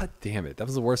like, "God damn it! That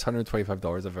was the worst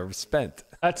 $125 I've ever spent."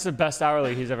 That's the best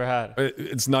hourly he's ever had.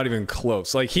 It's not even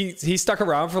close. Like he stuck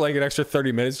around for like an extra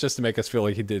 30 minutes just to make us feel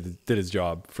like he did his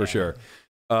job for sure.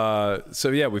 So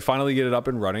yeah, we finally get it up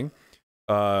and running.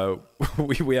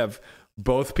 We have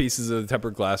both pieces of the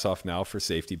tempered glass off now for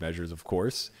safety measures, of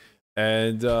course.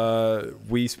 And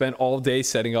we spent all day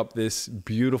setting up this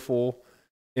beautiful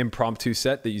impromptu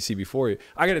set that you see before you.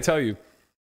 I got to tell you,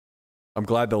 I'm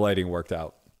glad the lighting worked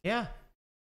out. Yeah.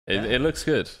 It looks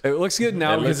good. It looks good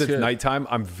now It because looks it's good. nighttime.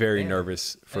 I'm very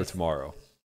nervous for tomorrow.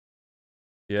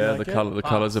 Yeah, like the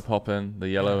colors are popping. The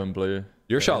yellow and blue.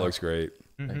 Your shot looks great.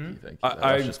 Thank you. Thank you.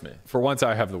 That's just me. For once,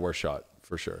 I have the worst shot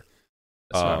for sure.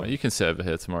 That's fine, you can sit over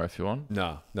here tomorrow if you want.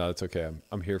 No, it's okay.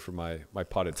 I'm here for my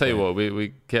potted. Tell you plant. what,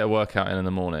 we get a workout in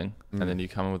the morning, and then you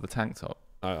come in with a tank top.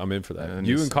 I'm in for that. And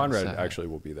You you and Conrad set. actually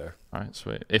will be there. All right,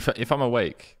 sweet. If I'm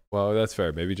awake, Well, that's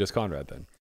fair. Maybe just Conrad then.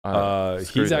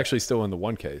 screw He's that. actually still in the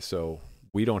 1K, so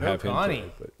we don't have him. Connie.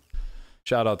 today, but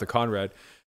shout out to Conrad.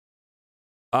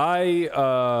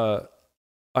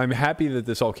 I'm happy that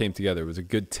this all came together. It was a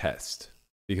good test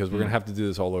because we're gonna have to do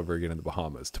this all over again in the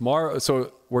Bahamas tomorrow.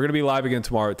 So we're gonna be live again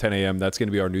tomorrow at 10 a.m. That's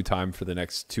gonna be our new time for the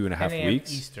next 2.5 10 a.m.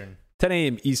 weeks. Eastern. 10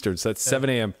 a.m. Eastern. So that's 7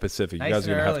 a.m. Pacific. You Nice guys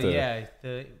are and gonna early, have to.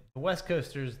 yeah. The West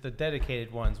Coasters, the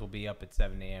dedicated ones, will be up at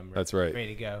 7 a.m. That's right.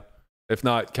 Ready to go. If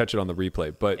not, catch it on the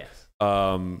replay. But Yes.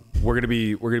 we're gonna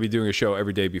be doing a show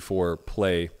every day before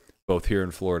play, both here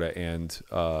in Florida and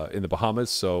in the Bahamas.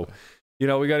 So, we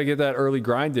got to get that early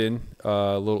grind in.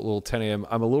 Little 10 a.m.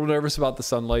 I'm a little nervous about the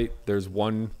sunlight. There's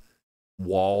one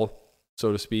wall,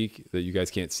 so to speak, that you guys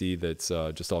can't see. That's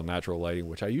just all natural lighting,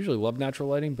 which I usually love natural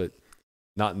lighting, but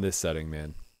not in this setting,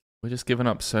 man. we're just giving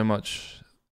up so much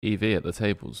EV at the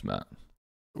tables, Matt.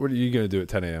 What are you gonna do at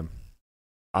 10 a.m.?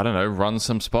 I don't know, run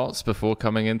some spots before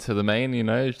coming into the main,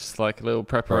 just like a little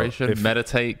preparation,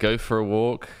 meditate, go for a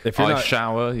walk, If you're not-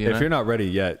 shower. If you're not ready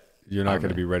yet, you're not going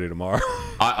to be ready tomorrow.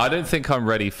 I don't think I'm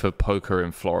ready for poker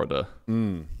in Florida.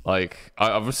 Like,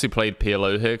 I obviously played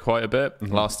PLO here quite a bit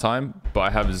last time, but I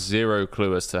have zero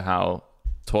clue as to how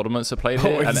tournaments are played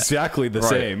here. Exactly the Right.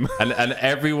 same. And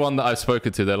everyone that I've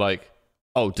spoken to, they're like,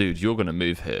 "Oh, dude, you're gonna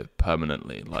move here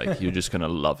permanently. Like, you're just gonna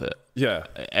love it." Yeah.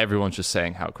 Everyone's just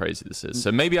saying how crazy this is.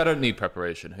 So maybe I don't need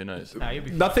preparation. Who knows? Nah, you'll be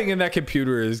fine. Nothing in that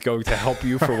computer is going to help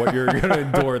you for what you're going to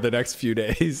endure the next few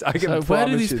days. I can So promise where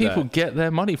do these you people that. get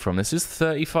their money from? This is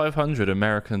 $3,500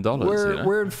 American dollars.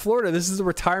 We're in Florida. This is the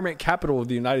retirement capital of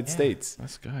the United States.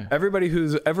 Let's go. Everybody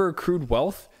who's ever accrued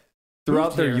wealth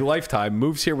throughout Moved their here. lifetime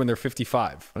moves here when they're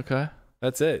 55. Okay.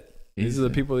 That's it. These are the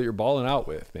Easy. people that you're balling out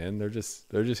with, man. They're just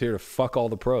here to fuck all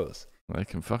the pros. They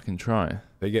can fucking try.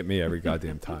 They get me every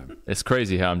goddamn time. It's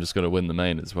crazy how I'm just going to win the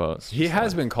main as well. It's He just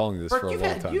has like- been calling this Burke, for a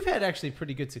long time. you've had actually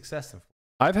pretty good success.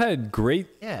 I've had great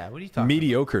Yeah, what are you talking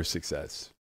mediocre success.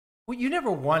 Well, you never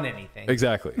won anything.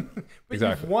 Exactly. But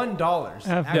exactly. you've won dollars.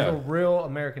 Have- Actual Yeah. real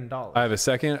American dollars. I have a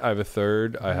second. I have a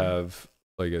third. I have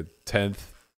like a 10th.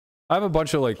 I have a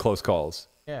bunch of like close calls.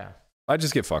 yeah. I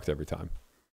just get fucked every time.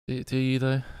 Do you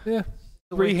though? Yeah.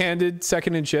 The way Three-handed,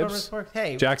 second in tournaments chips. work.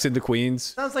 Hey, Jackson to Queens,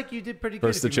 sounds like you did pretty good.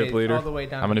 Versus if the you chip made it leader. all the way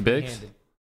down How many to bigs? three-handed.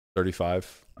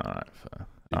 35. All right, fair.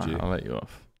 GG. I'll let you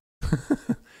off.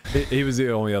 He was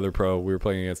the only other pro. We were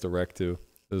playing against a rec too.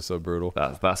 It was so brutal.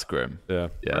 That's grim. Yeah.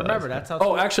 Yeah. Remember, that's how.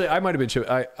 Oh, actually, I might have been chip.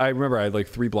 I remember I had like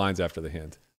 3 blinds after the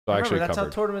hand. So I remember, actually that's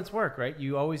covered. how tournaments work, right?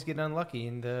 You always get unlucky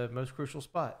in the most crucial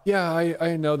spot. Yeah,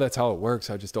 I know that's how it works.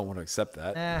 I just don't want to accept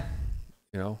that.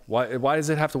 Why does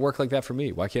it have to work like that for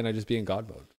me? Why can't I just be in God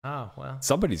mode? Oh well.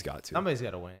 Somebody's got to. Somebody's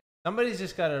got to win. Somebody's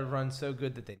just got to run so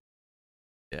good that they.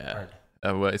 Yeah. Hard.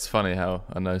 Well, it's funny how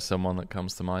I know someone that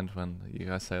comes to mind when you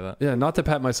guys say that. Yeah, not to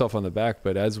pat myself on the back,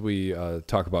 but as we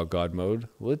talk about God mode,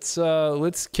 let's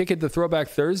kick it to Throwback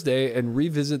Thursday and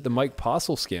revisit the Mike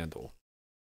Postle scandal.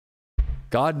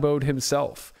 God mode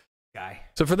himself. Guy.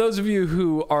 So for those of you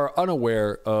who are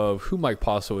unaware of who Mike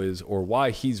Postle is or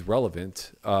why he's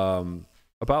relevant,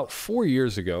 about 4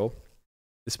 years ago,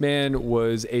 this man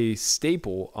was a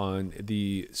staple on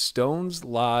the Stones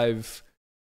live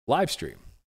stream.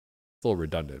 It's a little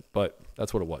redundant, but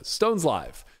that's what it was. Stones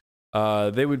Live.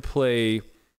 They would play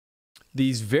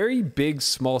these very big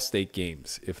small stake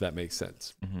games, if that makes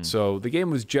sense. Mhm. So the game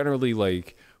was generally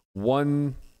like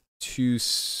 1,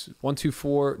 2,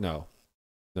 4. No,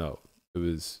 No, it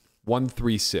was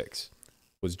 136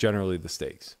 was generally the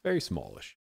stakes. Very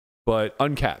smallish, but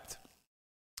uncapped.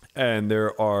 And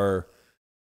there are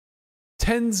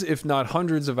tens, if not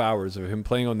hundreds of hours of him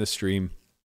playing on this stream,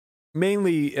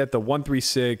 mainly at the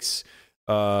 136,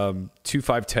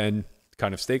 2510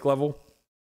 kind of stake level.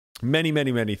 Many,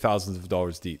 many, many thousands of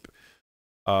dollars deep.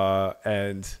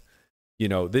 And, you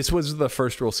know, this was the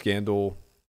first real scandal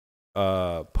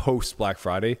post Black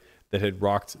Friday that had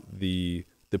rocked the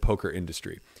poker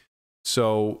industry.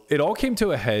 So it all came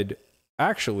to a head,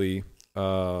 actually,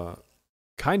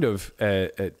 kind of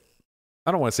at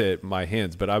I don't want to say at my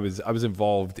hands, but I was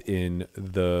involved in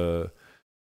the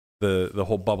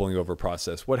whole bubbling over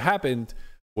process. What happened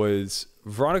was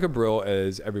Veronica Brill,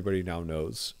 as everybody now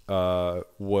knows,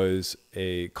 was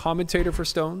a commentator for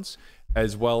Stones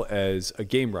as well as a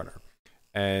game runner.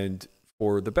 And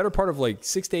for the better part of like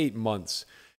 6 to 8 months,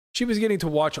 she was getting to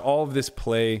watch all of this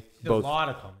play. Both, a lot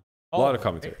of commentary. A lot of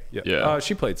commentary. Yeah.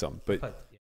 She played some, but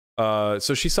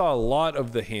so she saw a lot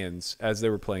of the hands as they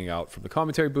were playing out from the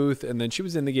commentary booth, and then she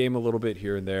was in the game a little bit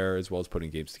here and there, as well as putting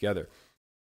games together.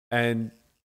 And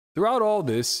throughout all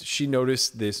this, she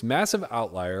noticed this massive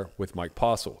outlier with Mike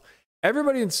Postle.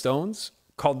 Everybody in Stones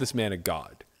called this man a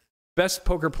god. Best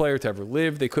poker player to ever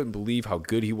live. They couldn't believe how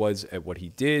good he was at what he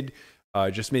did.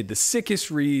 Just made the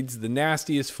sickest reads, the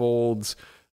nastiest folds.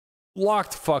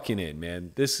 Locked fucking in,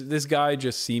 man. This guy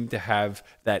just seemed to have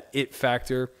that it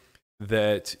factor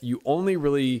that you only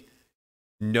really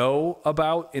know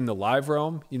about in the live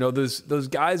realm. You know, those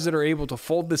guys that are able to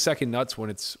fold the second nuts when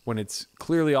it's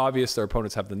clearly obvious their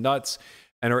opponents have the nuts,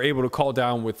 and are able to call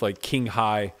down with like king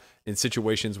high in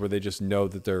situations where they just know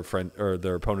that their friend or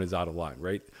their opponent is out of line,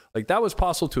 right? Like that was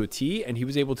Postle to a T, and he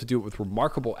was able to do it with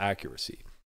remarkable accuracy.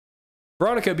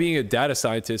 Veronica, being a data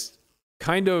scientist,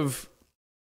 kind of,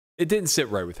 it didn't sit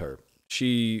right with her.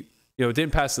 She, didn't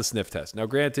pass the sniff test. Now,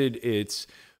 granted, it's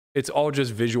all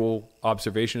just visual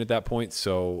observation at that point,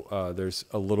 so there's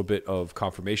a little bit of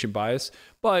confirmation bias,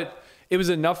 but it was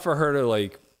enough for her to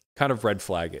like kind of red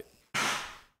flag it.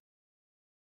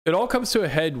 It all comes to a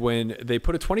head when they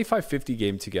put a 25-50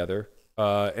 game together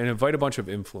and invite a bunch of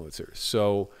influencers.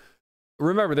 So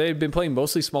remember, they had been playing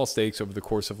mostly small stakes over the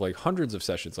course of like hundreds of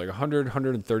sessions, like 100,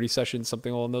 130 sessions,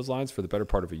 something along those lines for the better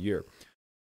part of a year.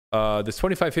 This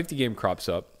 25-50 game crops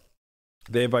up.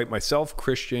 They invite myself,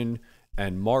 Christian,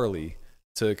 and Marley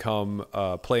to come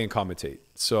play and commentate.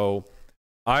 So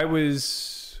I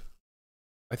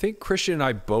think Christian and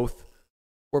I both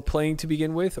were playing to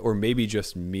begin with, or maybe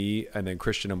just me, and then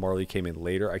Christian and Marley came in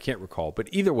later. I can't recall. But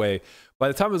either way, by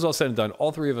the time it was all said and done,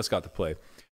 all three of us got to play.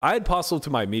 I had Postle to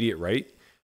my immediate right,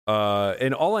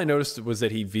 and all I noticed was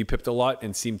that he V-pipped a lot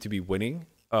and seemed to be winning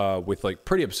with like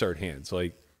pretty absurd hands,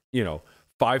 like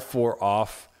 5-4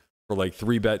 off for like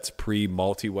 3 bets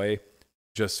pre-multi-way,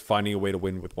 just finding a way to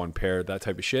win with one pair, that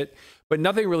type of shit. But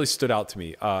nothing really stood out to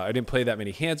me. I didn't play that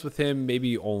many hands with him,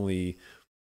 maybe only,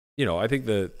 I think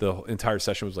the entire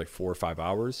session was like 4 or 5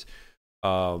 hours.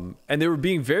 And they were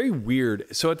being very weird.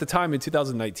 So at the time in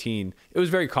 2019, it was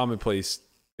very commonplace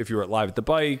if you were at Live at the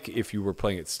Bike, if you were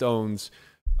playing at Stones,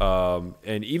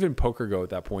 and even Poker Go at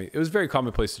that point, it was very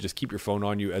commonplace to just keep your phone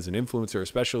on you as an influencer,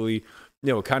 especially,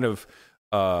 kind of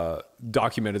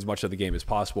document as much of the game as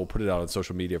possible, put it out on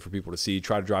social media for people to see,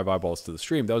 try to drive eyeballs to the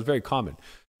stream. That was very common.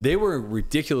 They were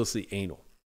ridiculously anal,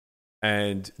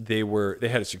 and they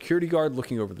had a security guard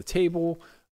looking over the table.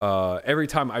 Every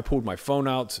time I pulled my phone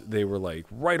out, they were like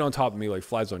right on top of me, like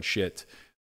flies on shit,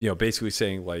 basically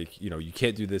saying like, you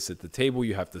can't do this at the table.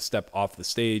 You have to step off the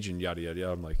stage and yada, yada,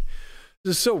 yada. I'm like,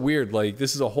 this is so weird. Like,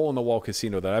 this is a hole in the wall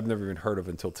casino that I've never even heard of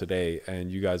until today.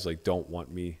 And you guys like don't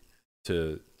want me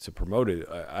to promote it.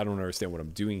 I don't understand what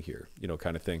I'm doing here,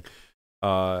 kind of thing.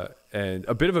 And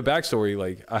a bit of a backstory,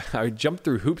 like I jumped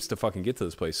through hoops to fucking get to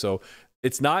this place. So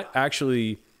it's not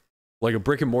actually like a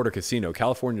brick and mortar casino.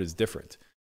 California is different.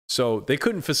 So they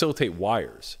couldn't facilitate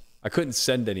wires. I couldn't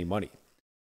send any money.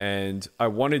 And I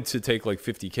wanted to take like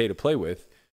 $50K to play with.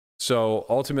 So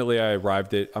ultimately I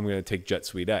arrived at, I'm going to take Jet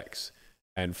Suite X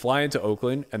and fly into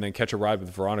Oakland and then catch a ride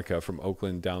with Veronica from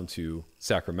Oakland down to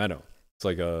Sacramento. It's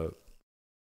like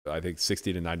I think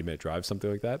 60 to 90 minute drive,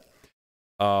 something like that.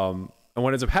 And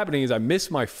what ends up happening is I missed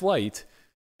my flight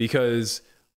because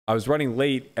I was running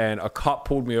late and a cop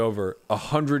pulled me over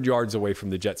 100 yards away from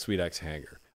the Jet Suite X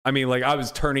hangar. I mean, like I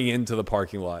was turning into the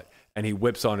parking lot and he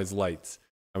whips on his lights.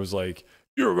 I was like,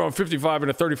 you were going 55 and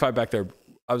a 35 back there.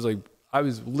 I was like, I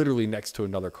was literally next to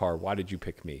another car. Why did you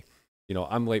pick me?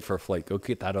 I'm late for a flight. Go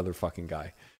get that other fucking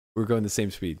guy. We were going the same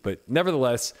speed. But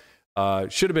nevertheless,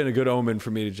 should have been a good omen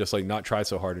for me to just like not try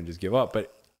so hard and just give up.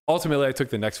 But ultimately I took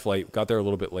the next flight, got there a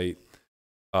little bit late.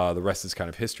 the rest is kind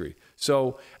of history.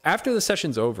 So after the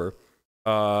session's over,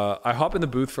 I hop in the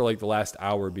booth for like the last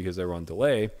hour because they were on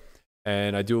delay,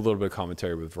 and I do a little bit of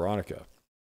commentary with Veronica.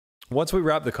 Once we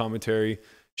wrap the commentary,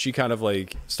 she kind of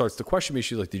like starts to question me.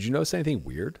 She's like, "Did you notice anything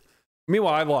weird?"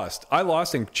 Meanwhile, I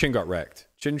lost, and Chin got wrecked.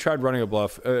 Chin tried running a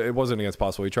bluff. It wasn't against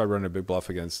Possible. He tried running a big bluff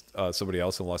against somebody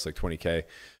else and lost like 20K.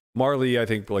 Marley, I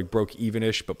think, like broke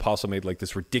evenish, but Possible made like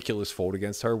this ridiculous fold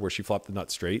against her where she flopped the nut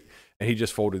straight, and he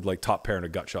just folded like top pair and a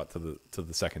gut shot to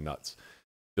the second nuts,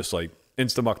 just like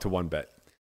insta-muck to one bet.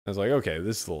 I was like, okay,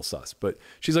 this is a little sus. But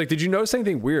she's like, "Did you notice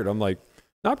anything weird?" I'm like,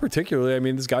 "Not particularly. I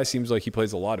mean, this guy seems like he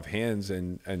plays a lot of hands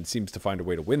and seems to find a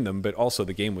way to win them, but also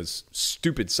the game was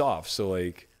stupid soft, so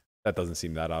like that doesn't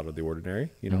seem that out of the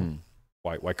ordinary, you know?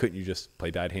 Why couldn't you just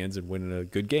play bad hands and win a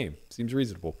good game? Seems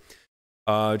reasonable."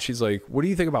 She's like, "What do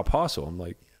you think about Paso?" I'm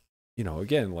like,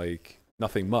 again, like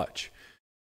nothing much.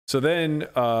 So then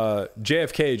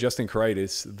JFK, Justin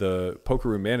Karitis, the poker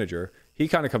room manager, he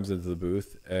kind of comes into the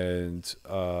booth, and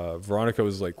Veronica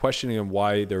was like questioning him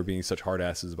why they were being such hard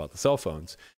asses about the cell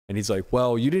phones. And he's like,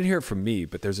 "Well, you didn't hear it from me,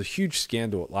 but there's a huge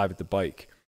scandal at Live at the Bike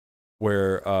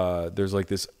where there's like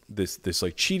this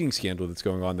like cheating scandal that's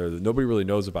going on there that nobody really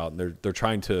knows about, and they're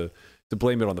trying to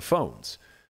blame it on the phones,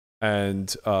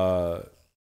 and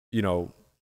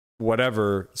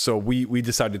whatever. So we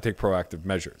decided to take proactive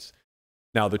measures."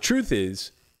 Now the truth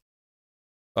is,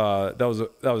 that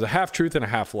was a half truth and a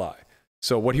half lie.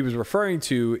 So what he was referring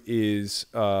to is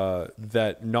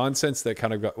that nonsense that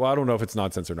kind of got, well, I don't know if it's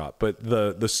nonsense or not, but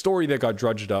the story that got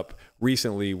drudged up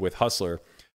recently with Hustler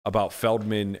about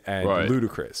Feldman and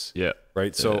Ludacris. Yeah.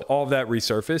 Right. So all of that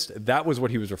resurfaced. That was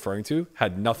what he was referring to.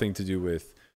 Had nothing to do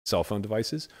with cell phone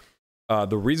devices.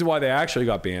 The reason why they actually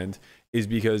got banned is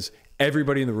because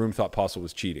everybody in the room thought Possible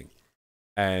was cheating,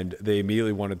 and they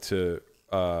immediately wanted to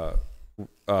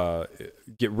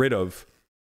get rid of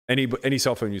any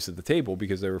cell phone use at the table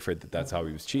because they were afraid that that's how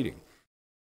he was cheating.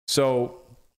 So,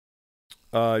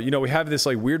 we have this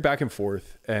like weird back and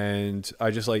forth, and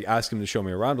I just like ask him to show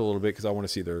me around a little bit because I want to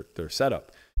see their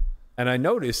setup. And I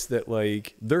noticed that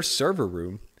like their server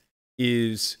room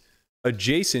is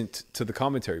adjacent to the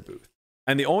commentary booth,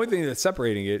 and the only thing that's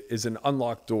separating it is an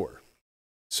unlocked door.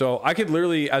 So I could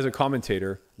literally, as a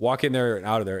commentator, walk in there and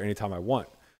out of there anytime I want.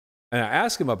 And I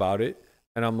ask him about it,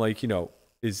 and I'm like,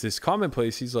 is this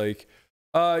commonplace? He's like,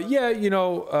 yeah,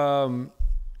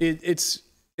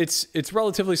 it's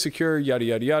relatively secure, yada,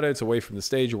 yada, yada. It's away from the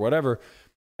stage or whatever.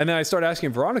 And then I start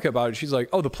asking Veronica about it. She's like,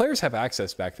 oh, the players have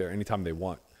access back there anytime they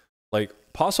want. Like,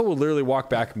 Possible will literally walk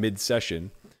back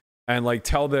mid-session and like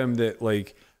tell them that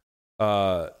like,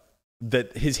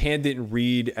 that his hand didn't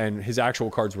read and his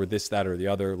actual cards were this, that, or the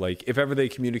other. Like, if ever they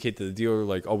communicate to the dealer,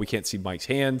 like, oh, we can't see Mike's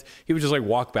hand, he would just like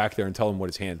walk back there and tell him what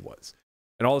his hand was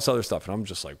and all this other stuff. And I'm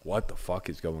just like, what the fuck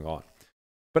is going on?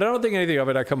 But I don't think anything of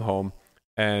it. I come home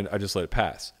and I just let it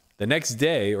pass. The next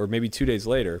day, or maybe 2 days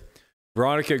later,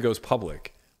 Veronica goes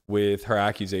public with her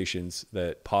accusations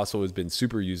that Possible has been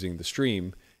super using the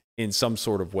stream in some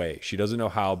sort of way. She doesn't know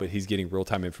how, but he's getting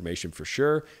real-time information for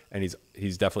sure, and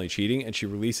he's definitely cheating. And she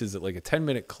releases like a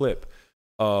 10-minute clip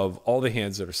of all the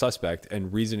hands that are suspect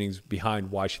and reasonings behind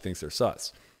why she thinks they're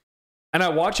sus. And I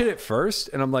watch it at first,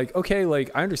 and I'm like, okay, like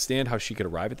I understand how she could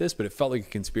arrive at this, but it felt like a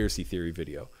conspiracy theory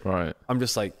video. Right. I'm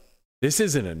just like, this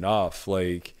isn't enough.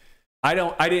 Like, I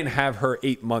didn't have her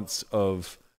 8 months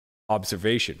of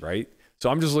observation, right?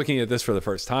 So I'm just looking at this for the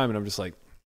first time, and I'm just like,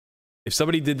 if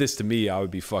somebody did this to me, I would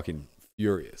be fucking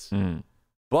furious.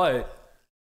 But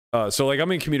so like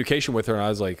I'm in communication with her, and I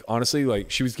was like, honestly, like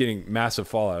she was getting massive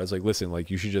fallout. I was like, listen, like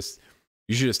you should just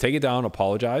take it down,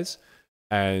 apologize,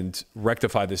 and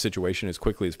rectify the situation as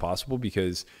quickly as possible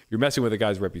because you're messing with a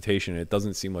guy's reputation, and it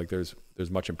doesn't seem like there's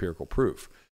much empirical proof.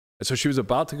 And so she was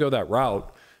about to go that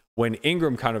route when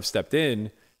Ingram kind of stepped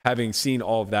in, having seen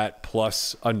all of that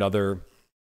plus another,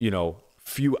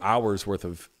 few hours worth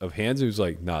of hands. He was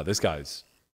like, nah, this guy's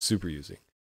super using.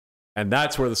 And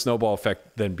that's where the snowball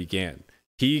effect then began.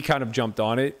 He kind of jumped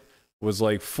on it, was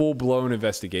like full blown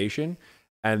investigation.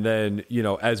 And then,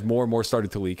 as more and more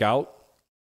started to leak out,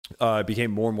 it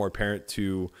became more and more apparent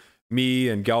to me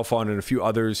and Galfon and a few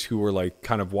others who were like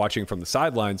kind of watching from the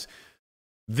sidelines.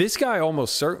 This guy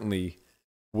almost certainly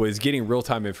was getting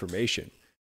real-time information.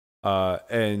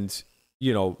 And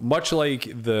much like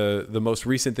the most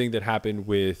recent thing that happened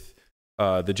with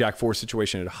the Jack 4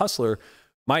 situation at Hustler,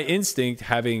 my instinct,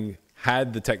 having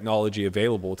had the technology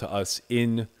available to us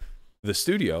in the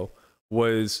studio,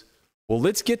 was, well,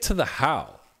 let's get to the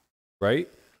how, right?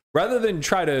 Rather than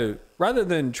try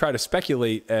to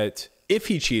speculate at if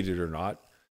he cheated or not,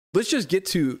 let's just get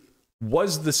to,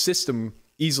 was the system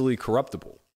easily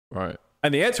corruptible? Right.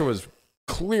 And the answer was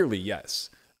clearly yes.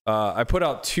 I put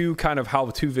out 2 kind of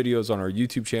how-to videos on our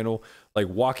YouTube channel, like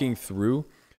walking through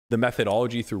the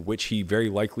methodology through which he very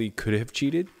likely could have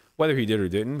cheated. Whether he did or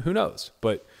didn't, who knows?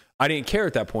 But I didn't care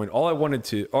at that point.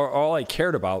 All I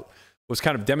cared about was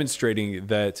kind of demonstrating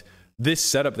that this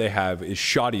setup they have is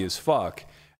shoddy as fuck.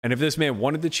 And if this man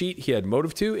wanted to cheat, he had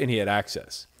motive to, and he had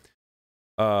access.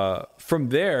 From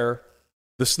there,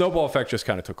 the snowball effect just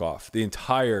kind of took off. The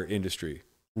entire industry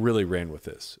really ran with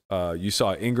this. You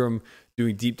saw Ingram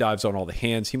doing deep dives on all the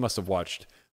hands. He must have watched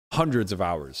hundreds of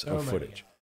hours of footage.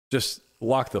 Just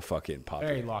lock the fuck in, Poppy.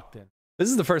 Very locked in. This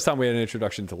is the first time we had an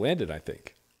introduction to Landon, I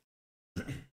think.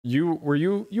 You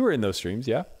were in those streams,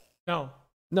 yeah? No.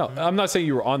 No, I'm not saying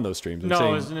you were on those streams. I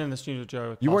wasn't in the streams with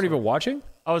Joe. You weren't even watching?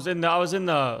 I was in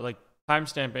the like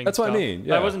timestamping. That's what I mean.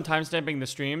 Yeah. I wasn't timestamping the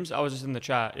streams. I was just in the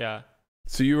chat. Yeah.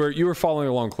 So you were following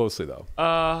along closely though.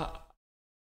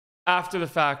 After the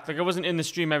fact, like I wasn't in the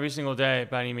stream every single day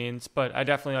by any means, but I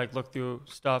definitely like looked through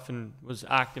stuff and was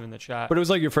active in the chat. But it was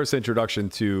like your first introduction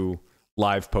to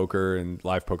live poker and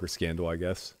live poker scandal, I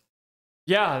guess.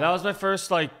 Yeah, that was my first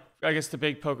like I guess the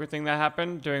big poker thing that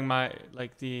happened during my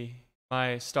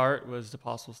start was the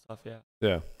Apostle stuff. Yeah.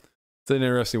 Yeah, it's an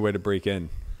interesting way to break in.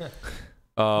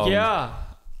 Yeah.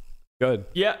 Good.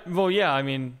 Yeah. Well, yeah. I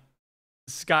mean,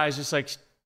 this guy's just like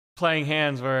playing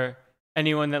hands where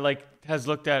anyone that like has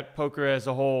looked at poker as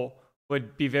a whole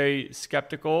would be very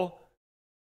skeptical.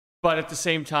 But at the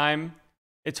same time,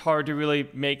 it's hard to really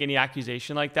make any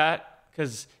accusation like that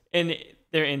because in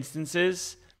their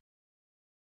instances,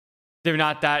 they're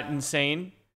not that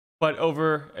insane. But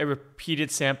over a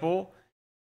repeated sample,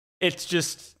 it's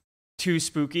just too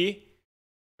spooky.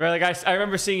 Right? Like I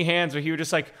remember seeing hands where he would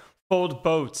just like fold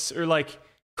boats or like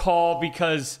call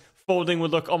because folding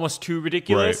would look almost too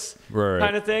ridiculous, right.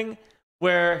 Kind of thing.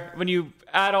 Where when you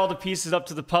add all the pieces up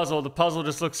to the puzzle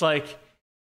just looks like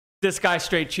this guy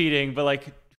straight cheating, but like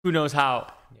who knows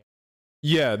how.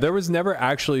 Yeah, there was never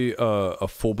actually a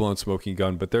full-blown smoking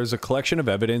gun, but there's a collection of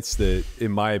evidence that,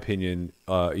 in my opinion,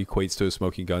 equates to a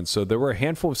smoking gun. So there were a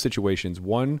handful of situations.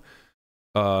 One,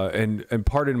 and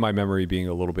pardon my memory being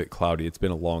a little bit cloudy. It's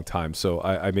been a long time, so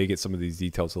I may get some of these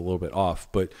details a little bit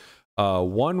off. But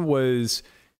one was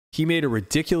he made a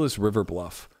ridiculous river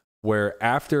bluff where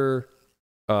after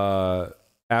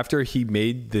he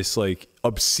made this like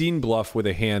obscene bluff with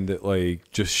a hand that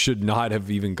like just should not have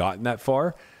even gotten that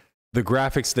far, the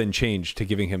graphics then changed to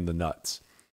giving him the nuts.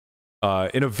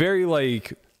 In a very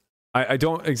like, I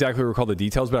don't exactly recall the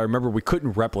details, but I remember we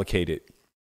couldn't replicate it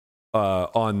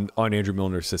on Andrew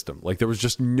Milner's system. Like there was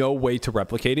just no way to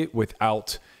replicate it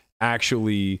without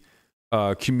actually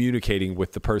communicating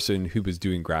with the person who was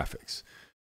doing graphics.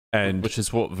 And which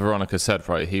is what Veronica said,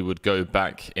 right? He would go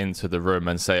back into the room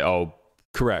and say, "Oh,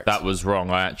 correct, that was wrong.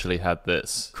 I actually had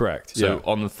this." Correct. So yeah.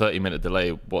 On the 30-minute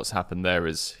delay, what's happened there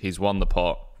is he's won the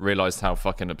pot, realized how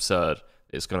fucking absurd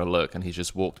it's going to look, and he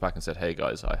just walked back and said, "Hey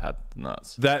guys, I had the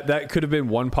nuts." That could have been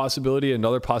one possibility.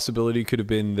 Another possibility could have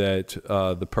been that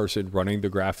the person running the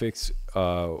graphics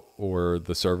or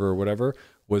the server or whatever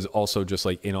was also just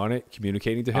like in on it,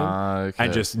 communicating to him,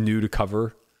 and just knew to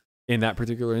cover in that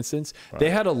particular instance. Right. They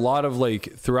had a lot of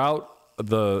like throughout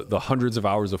the hundreds of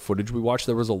hours of footage we watched,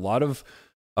 there was a lot of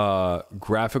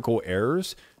graphical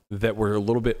errors that were a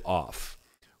little bit off,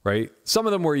 right? Some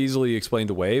of them were easily explained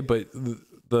away, but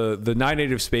the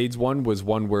 9-8 of spades one was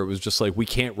one where it was just like, we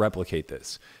can't replicate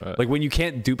this. Right. Like when you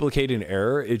can't duplicate an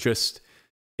error,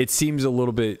 it seems a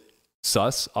little bit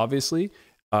sus, obviously.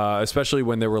 Especially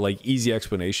when there were like easy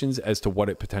explanations as to what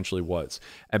it potentially was.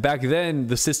 And back then,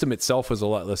 the system itself was a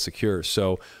lot less secure.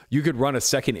 So you could run a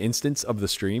second instance of the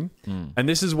stream. And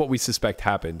this is what we suspect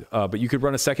happened. But you could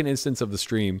run a second instance of the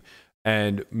stream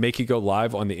and make it go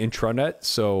live on the intranet.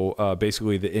 So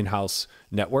basically the in-house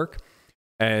network.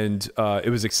 And it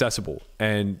was accessible.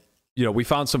 And, you know, we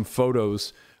found some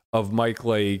photos of Mike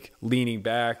like leaning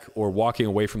back or walking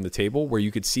away from the table where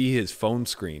you could see his phone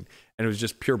screen and it was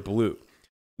just pure blue.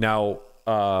 Now,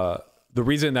 the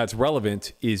reason that's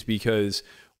relevant is because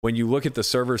when you look at the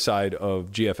server side of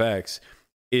GFX,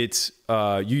 it's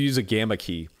you use a gamma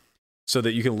key so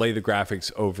that you can lay the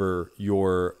graphics over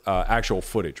your actual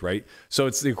footage, right? So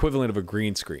it's the equivalent of a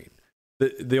green screen.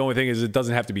 The only thing is it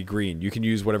doesn't have to be green. You can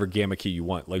use whatever gamma key you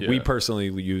want. Like we personally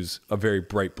use a very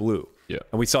bright blue. Yeah.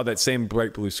 And we saw that same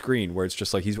bright blue screen where it's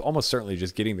just like he's almost certainly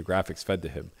just getting the graphics fed to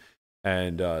him.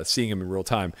 And seeing him in real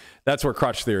time. That's where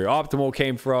Crotch Theory Optimal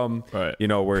came from, right? You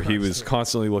know, where he was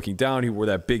constantly looking down. He wore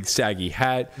that big saggy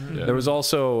hat. Yeah. There was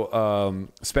also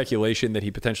speculation that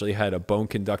he potentially had a bone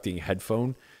conducting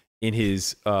headphone in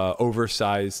his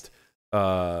oversized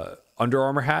Under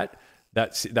Armour hat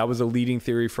That was a leading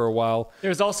theory for a while.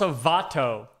 There's also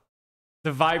Vato,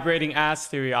 the vibrating ass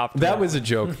theory optimal. That was a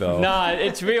joke, though. Nah,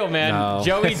 it's real, man. No,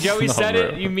 Joey it's said not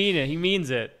it. real. You mean it. He means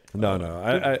it.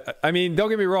 No. I mean, don't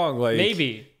get me wrong. Like,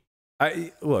 Maybe.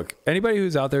 Look, anybody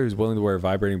who's out there who's willing to wear a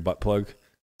vibrating butt plug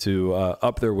to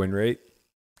up their win rate,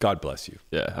 God bless you.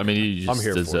 Yeah, I mean, you I'm just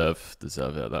here deserve it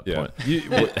at that point.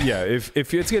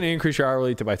 If it's going to increase your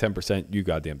hourly to by 10%, you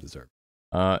goddamn deserve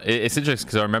it. It's interesting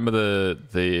because I remember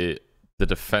the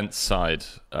defense side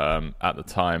at the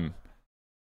time,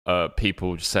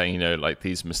 people just saying, like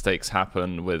these mistakes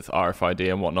happen with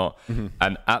RFID and whatnot. Mm-hmm.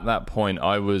 And at that point,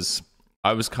 I was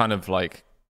kind of like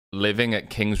living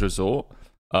at King's Resort,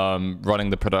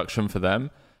 running the production for them,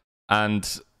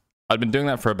 and I'd been doing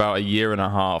that for about a year and a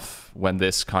half when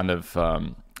this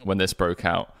when this broke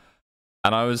out.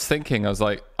 And I was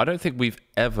like, I don't think we've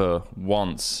ever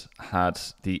once had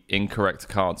the incorrect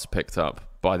cards picked up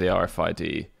by the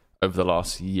RFID over the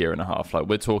last year and a half. Like,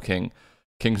 we're talking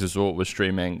King's Resort was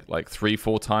streaming like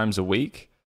 3-4 times a week.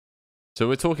 So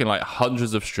we're talking like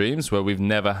hundreds of streams where we've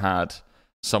never had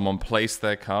someone place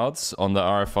their cards on the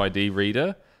RFID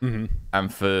reader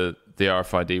and for the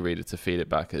RFID reader to feed it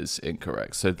back as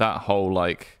incorrect. So that whole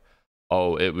like,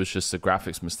 oh, it was just a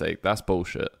graphics mistake, that's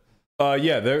bullshit.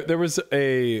 There was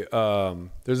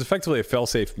there's effectively a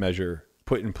fail-safe measure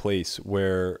put in place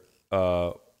where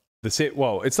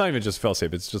it's not even just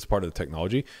fail-safe, it's just part of the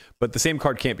technology, but the same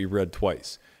card can't be read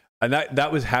twice. And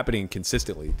that was happening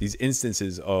consistently. These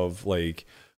instances of like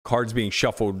cards being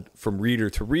shuffled from reader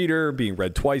to reader, being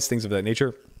read twice, things of that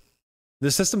nature.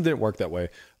 The system didn't work that way.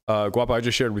 Guapo, I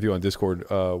just shared with you on Discord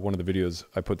one of the videos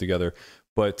I put together.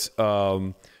 But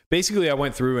basically, I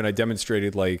went through and I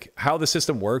demonstrated like how the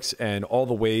system works and all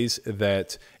the ways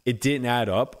that it didn't add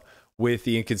up with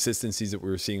the inconsistencies that we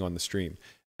were seeing on the stream.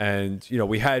 And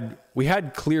we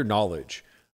had clear knowledge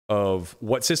of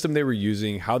what system they were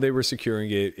using, how they were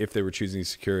securing it, if they were choosing to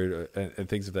secure it, and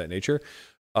things of that nature.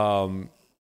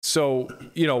 So,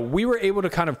 we were able to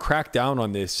kind of crack down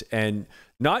on this and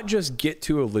not just get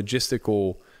to a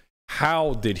logistical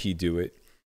how did he do it,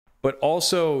 but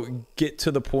also get to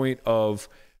the point of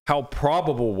how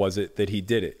probable was it that he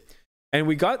did it. And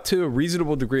we got to a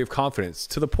reasonable degree of confidence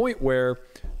to the point where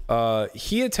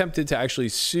he attempted to actually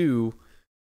sue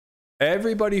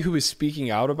everybody who was speaking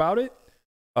out about it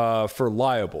for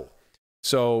libel.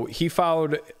 So he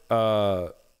filed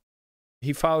a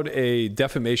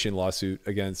defamation lawsuit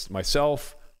against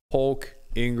myself, Hulk,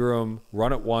 Ingram,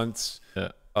 Run It Once,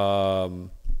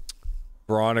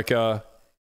 Veronica,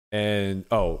 and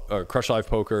Crush Live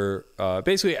Poker.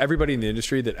 Basically everybody in the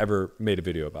industry that ever made a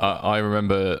video about it. I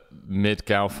remember mid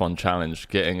Galfond challenge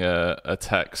getting a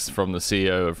text from the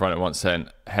CEO of Run It Once saying,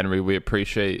 Henry, we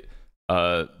appreciate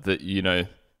that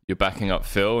you're backing up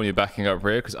Phil and you're backing up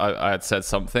Rhea, because I had said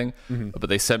something, but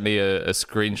they sent me a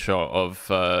screenshot of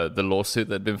the lawsuit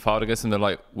that had been filed against them. They're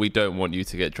like, we don't want you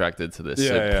to get dragged into this,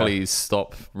 please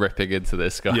stop ripping into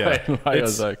this guy. Yeah. I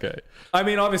was like, okay. I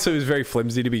mean, obviously it was very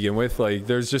flimsy to begin with. Like,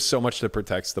 there's just so much that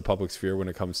protects the public sphere when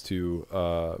it comes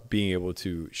to being able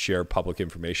to share public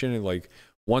information. And like,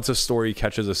 once a story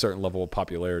catches a certain level of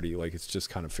popularity, like, it's just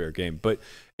kind of fair game. But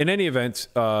in any event,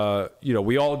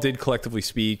 we all did collectively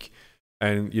speak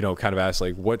and, kind of ask,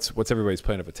 like, what's everybody's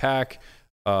plan of attack?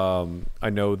 I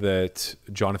know that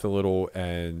Jonathan Little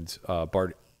and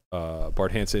Bart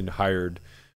Hansen hired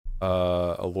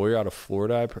a lawyer out of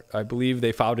Florida. I believe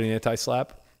they filed an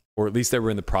anti-slap, or at least they were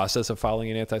in the process of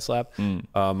filing an anti-slap.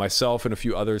 Myself and a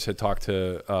few others had talked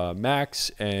to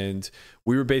Max, and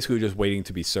we were basically just waiting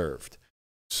to be served.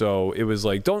 So it was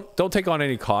like, don't take on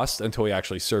any cost until he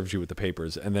actually serves you with the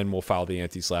papers, and then we'll file the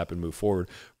anti-slap and move forward.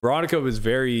 Veronica was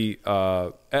very,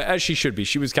 as she should be.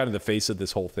 She was kind of the face of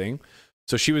this whole thing,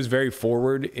 so she was very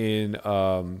forward in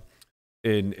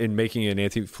making an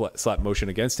anti-slap motion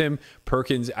against him.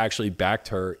 Perkins actually backed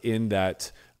her in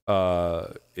that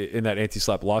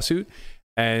anti-slap lawsuit,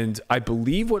 and I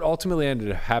believe what ultimately ended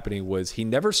up happening was he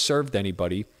never served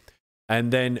anybody,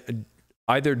 and then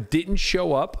either didn't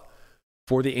show up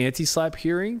for the anti-slap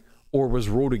hearing or was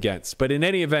ruled against. But in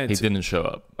any event, he didn't show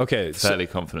up. Okay, fairly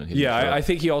confident. He didn't show up. I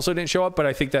think he also didn't show up, but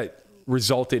I think that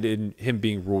resulted in him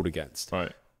being ruled against.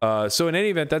 Right. So in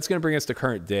any event, that's going to bring us to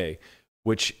current day,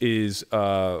 which is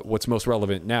what's most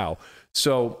relevant now.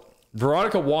 So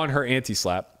Veronica won her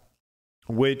anti-slap,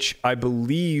 which I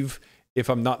believe, if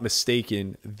I'm not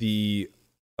mistaken, the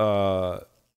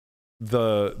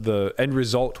end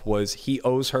result was he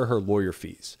owes her lawyer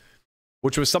fees,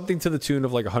 which was something to the tune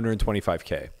of like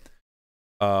 $125K,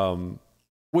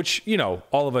 which,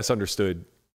 all of us understood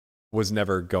was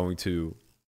never going to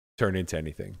turn into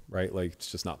anything, right? Like,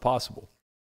 it's just not possible.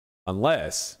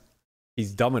 unless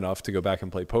he's dumb enough to go back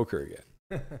and play poker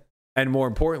again. And more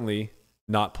importantly,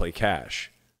 not play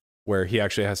cash, where he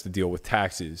actually has to deal with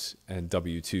taxes and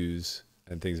W-2s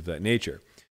and things of that nature.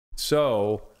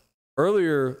 So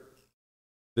earlier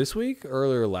this week,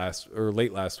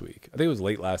 late last week, I think it was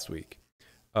late last week,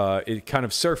 it kind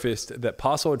of surfaced that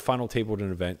Paso had final tabled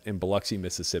an event in Biloxi,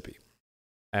 Mississippi,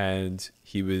 and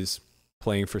he was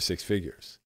playing for 6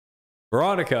 figures.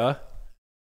 Veronica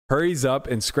hurries up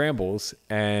and scrambles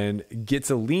and gets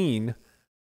a lien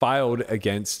filed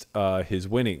against his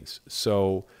winnings.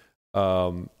 So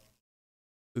the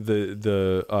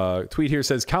tweet here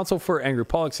says, counsel for Angry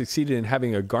Pollock succeeded in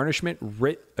having a garnishment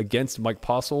writ against Mike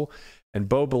Postle and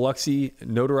Bo Biloxi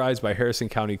notarized by Harrison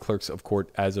County Clerks of Court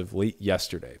as of late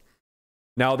yesterday.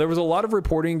 Now, there was a lot of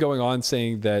reporting going on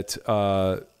saying that,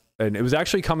 and it was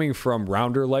actually coming from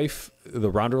Rounder Life, the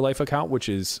Rounder Life account, which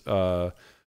is a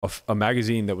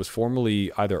magazine that was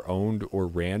formerly either owned or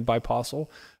ran by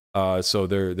Postle. So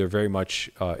they're very much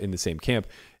in the same camp.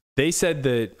 They said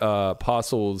that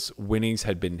Postle's winnings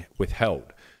had been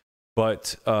withheld.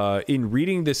 But in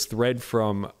reading this thread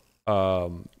from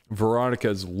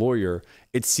Veronica's lawyer,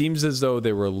 it seems as though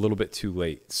they were a little bit too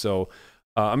late. So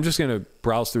I'm just going to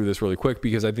browse through this really quick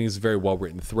because I think it's a very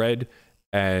well-written thread.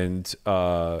 And, this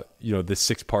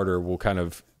 6-parter will kind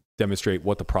of demonstrate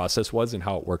what the process was and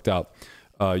how it worked out.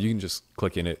 You can just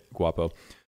click in it, Guapo.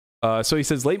 So he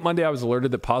says, late Monday, I was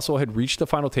alerted that Postle had reached the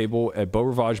final table at Beau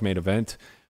Rivage main event.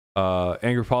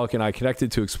 Angry Pollock and I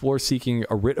connected to explore seeking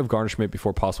a writ of garnishment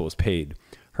before Postle was paid.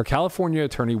 Her California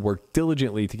attorney worked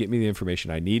diligently to get me the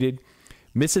information I needed.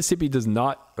 Mississippi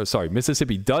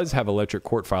does have electric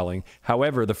court filing.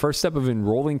 However, the first step of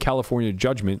enrolling California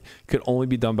judgment could only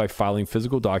be done by filing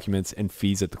physical documents and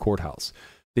fees at the courthouse.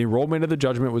 The enrollment of the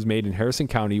judgment was made in Harrison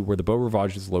County, where the Beau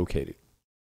Rivage is located.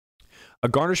 A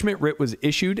garnishment writ was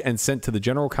issued and sent to the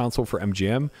general counsel for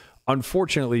MGM.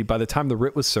 Unfortunately, by the time the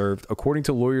writ was served, according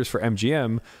to lawyers for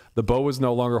MGM, the Beau was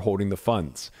no longer holding the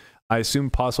funds. I assume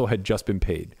Postle had just been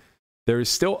paid. There is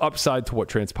still upside to what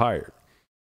transpired.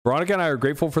 Veronica and I are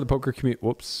grateful for the poker community.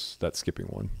 Whoops, that's skipping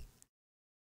one.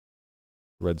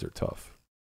 Reds are tough.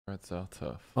 Reds are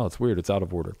tough. Oh, it's weird. It's out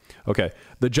of order. Okay.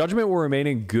 The judgment will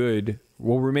remain good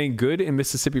in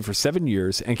Mississippi for 7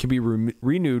 years and can be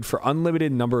renewed for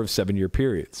unlimited number of 7-year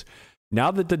periods.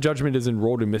 Now that the judgment is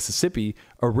enrolled in Mississippi,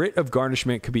 a writ of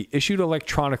garnishment could be issued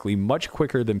electronically much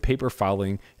quicker than paper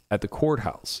filing at the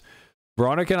courthouse.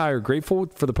 Veronica and I are grateful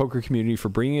for the poker community for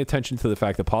bringing attention to the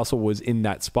fact that Postle was in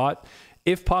that spot.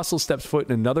 If Postle steps foot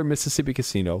in another Mississippi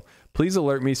casino, please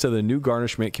alert me so the new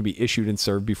garnishment can be issued and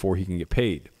served before he can get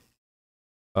paid.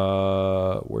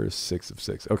 Where's 6 of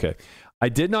 6? Okay. I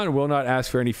did not and will not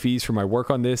ask for any fees for my work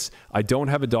on this. I don't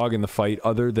have a dog in the fight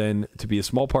other than to be a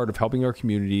small part of helping our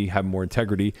community have more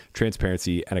integrity,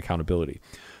 transparency, and accountability.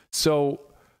 So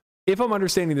if I'm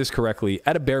understanding this correctly,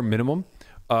 at a bare minimum,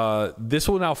 this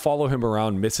will now follow him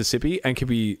around Mississippi and can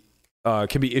be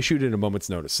issued in a moment's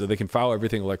notice. So they can file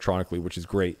everything electronically, which is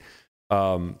great.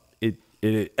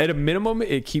 At a minimum,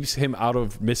 it keeps him out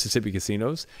of Mississippi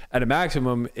casinos. At a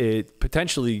maximum, it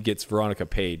potentially gets Veronica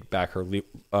paid back her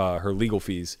legal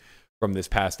fees from this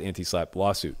past anti-slap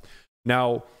lawsuit.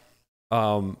 Now,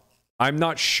 I'm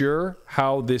not sure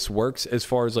how this works as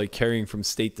far as like carrying from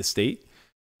state to state,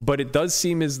 but it does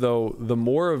seem as though the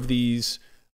more of these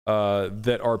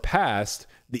that are passed,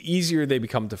 the easier they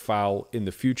become to file in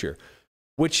the future.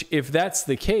 Which, if that's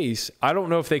the case, I don't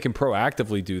know if they can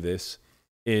proactively do this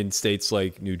in states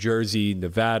like New Jersey,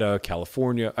 Nevada,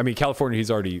 California. I mean, California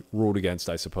he's already ruled against,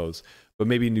 I suppose. But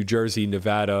maybe New Jersey,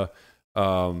 Nevada,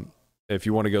 if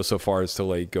you want to go so far as to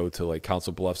like go to like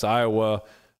Council Bluffs, Iowa,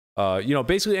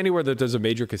 basically anywhere that there's a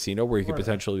major casino where you could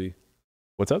potentially...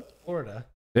 What's up? Florida.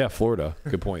 Yeah, Florida.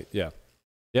 Good point. Yeah.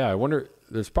 Yeah, I wonder...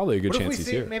 There's probably a good chance he's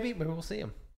here. Maybe we'll see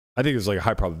him. I think there's like a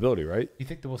high probability, right? You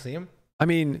think that we'll see him? I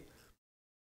mean...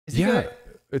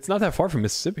 It's not that far from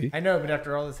Mississippi. I know, but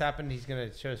after all this happened, he's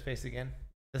going to show his face again.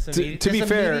 To be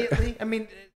fair, I mean,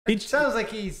 it sounds like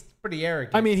he's pretty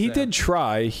arrogant. I mean, he did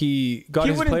try. He got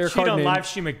his player card. He wouldn't cheat on live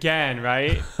stream again,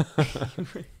 right?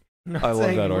 I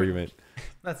love that argument. I'm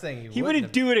not saying he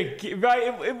wouldn't do it again,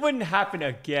 right? It wouldn't happen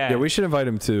again. Yeah, we should invite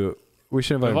him to. We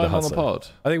should invite him to Hustler. On the pod.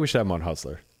 I think we should have him on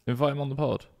Hustler. Invite him on the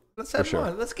pod. Let's have him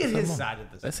on. Let's get his side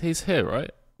of this. He's here,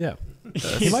 right? Yeah,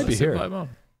 he might be here.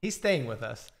 He's staying with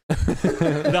us.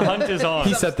 The hunt is on.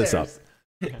 He set this up.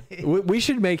 We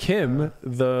should make him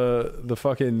the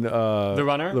fucking the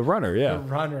runner. The runner, yeah. The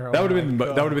runner. That would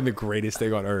have been the greatest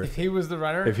thing on earth. If he was the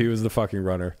runner. If he was the fucking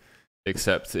runner.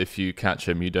 Except if you catch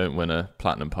him, you don't win a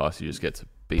platinum pass. You just get to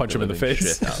beat Punch him in the living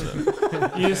face. shit out of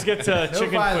them. You just get to No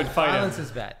chicken violence, foot fight him. violence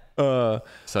is bad.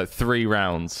 So 3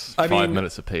 rounds, I 5 mean,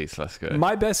 minutes apiece. Let's go.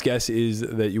 My best guess is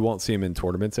that you won't see him in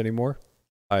tournaments anymore.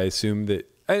 I assume that,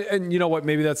 and you know what?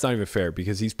 Maybe that's not even fair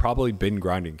because he's probably been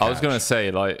grinding cash. I was going to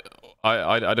say, like,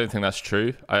 I don't think that's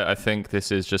true. I think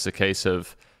this is just a case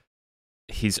of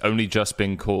he's only just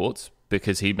been caught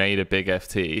because he made a big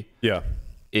FT. Yeah.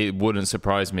 It wouldn't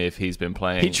surprise me if he's been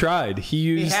playing. He tried. He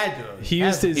used. had to. He He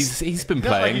used had to. his. He's been It's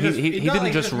not like playing. he just- he it's not didn't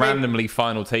like he just just made- randomly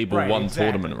final table Right, one exactly,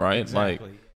 tournament, right?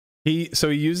 Exactly. He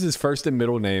used his first and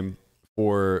middle name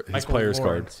for his Michael player's card.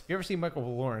 Lawrence. You ever seen Michael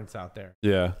Lawrence out there?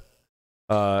 Yeah.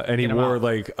 And he Get him wore out.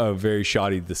 like a very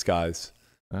shoddy disguise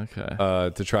Okay.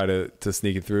 to try to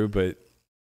sneak it through, but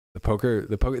the poker.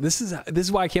 This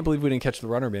is why I can't believe we didn't catch the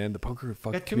runner, man. The poker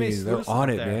fucking Got too many community, they're sleuths on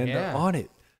out it, there, man. yeah. They're on it.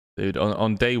 Dude,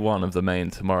 on day 1 of the main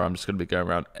tomorrow, I'm just going to be going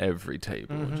around every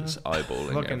table, just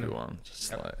eyeballing Looking. everyone.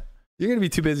 Just like, You're gonna be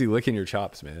too busy licking your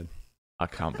chops, man. I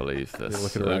can't believe this.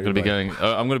 looking I'm around, going to be you're going.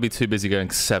 I'm going to be too busy going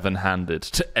 7-handed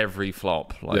to every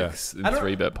flop, like Yeah. in I don't-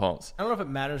 3-bet pots. I don't know if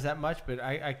it matters that much, but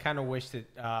I kind of wish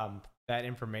that that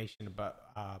information about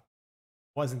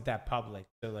wasn't that public.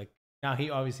 So like now he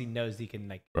obviously knows he can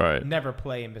like Right. never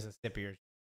play in Mississippi or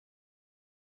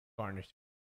garnish.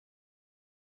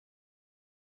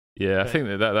 Yeah, I think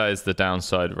that is the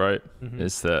downside, right? Mhm.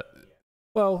 Is that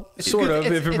Well, It's sort good- of.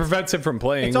 it's- If it it's- prevents him from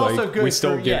playing, It's also like, good. we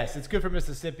still for, get. yes, it's good for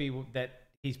Mississippi that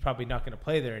he's probably not going to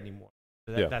play there anymore.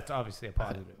 So Yeah. that's obviously a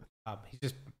positive. He's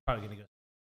just probably going to go.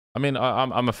 I mean,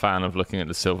 I'm a fan of looking at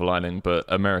the silver lining, but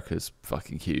America's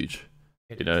fucking huge.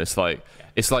 You know, it's like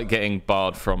getting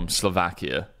barred from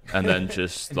Slovakia and then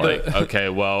just like, okay,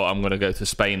 well, I'm gonna go to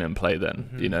Spain and play then.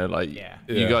 You know, like Yeah.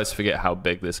 you Yeah. guys forget how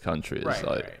big this country is. Right,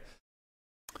 like, right.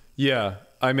 Yeah,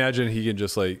 I imagine he can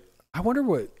just like. I wonder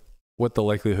what the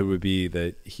likelihood would be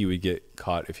that he would get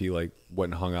caught if he like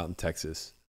went and hung out in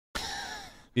Texas.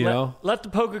 You know, Let the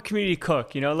poker community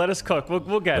cook. You know, let us cook.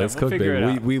 We'll get let's it. We'll cook, figure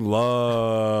baby. it out. We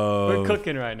love. We're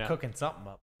cooking right now. Cooking something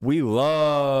up. We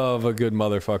love a good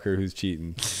motherfucker who's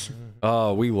cheating.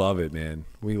 Oh, we love it, man.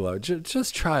 We love.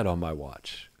 Just try it on my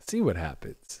watch. See what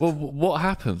happens. well, what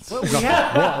happens? Well, we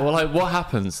have, What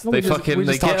happens? Well, we They just- fucking we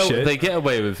they just talk get shit. they get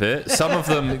away with it. Some of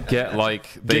them get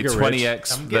like they Giga rich. 20x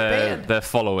Some get banned. their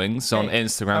followings on Hey, Instagram.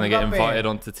 some They get got invited banned.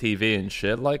 onto TV and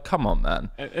shit. Like, come on, man.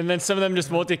 And then some of them just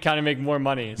multi-account and make more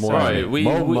money. More So- money.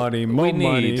 More money, more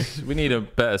money. We need a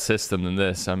better system than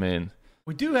this. I mean,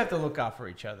 we do have to look out for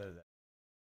each other. Though.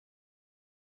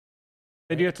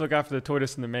 They do have to look after the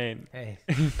tortoise in the main. Hey,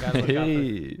 gotta look out for,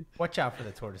 hey. watch out for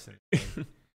the tortoise. In the game.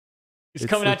 He's It's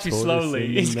coming the at you tortoise slowly.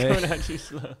 in the He's main. coming at you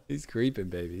slow. He's creeping,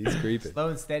 baby. He's creeping. Slow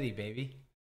and steady, baby.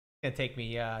 It's gonna take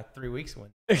me 3 weeks to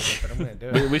win, but I'm gonna do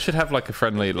it. We should have like a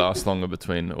friendly last longer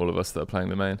between all of us that are playing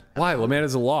the main. Why? LeMan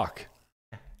is a lock.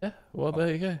 Yeah, well,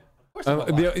 there you go. Of course I'm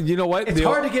a lot. You know what? It's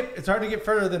hard to get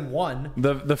further than one.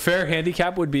 The fair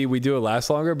handicap would be we do it last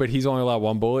longer, but he's only allowed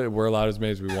one bullet. We're allowed as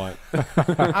many as we want.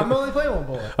 I'm only playing one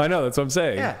bullet. I know. That's what I'm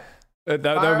saying. Yeah, That would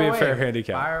Fire be a away. fair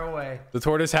handicap. Fire away. The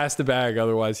tortoise has to bag,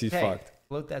 otherwise he's Hey, fucked.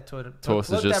 float that Tortoise float is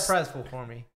that just- prize pool for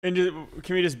me. And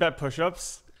can we just bet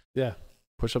push-ups? Yeah.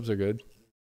 Push-ups are good.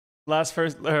 Last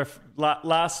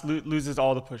loses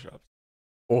all the push-ups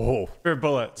Oh. for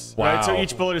bullets. Right. So Wow.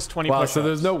 each bullet is 20 Wow. push-ups. So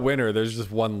there's no winner. There's just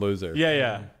one loser. Yeah,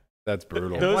 yeah. That's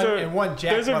brutal. Those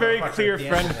Jack are very motherfucker clear at the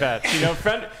friend end. bets. You know,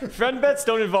 friend bets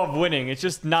don't involve winning. It's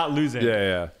just not losing.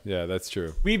 Yeah. That's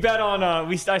true. We bet on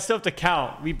I still have to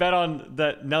count. We bet on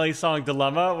the Nelly song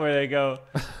Dilemma where they go,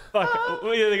 fuck.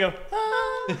 They go.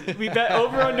 We bet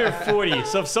over under 40.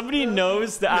 So if somebody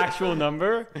knows the actual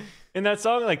number in that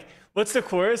song, like what's the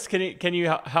chorus? Can you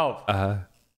help?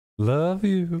 Love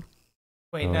you.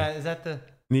 Wait, is that the?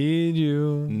 Need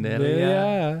you.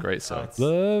 Yeah. Great song.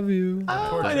 Love you.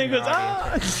 I think it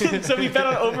was So we bet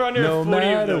on over under No 40.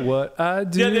 matter what I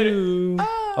do.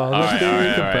 All I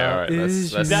think about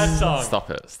is you. That song. Stop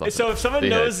it. So if someone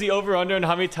Behave. knows the over under and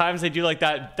how many times they do like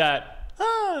that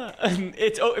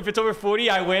if it's over 40,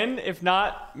 I win. If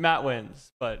not, Matt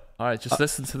wins. But All right, just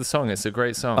listen to the song. It's a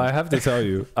great song. I have to tell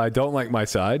you, I don't like my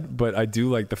side, but I do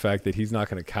like the fact that he's not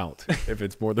going to count if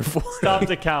it's more than 4. stop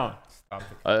the count.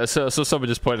 So someone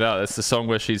just pointed out it's the song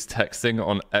where she's texting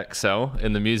on Excel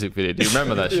in the music video. Do you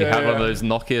remember that? She had one of those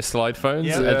Nokia slide phones,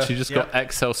 and she just got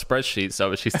Excel spreadsheets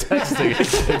over. She's texting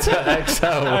it into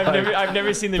Excel. I've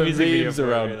never seen the music video memes for it,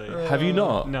 around. really. Have you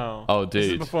not? No. Oh, This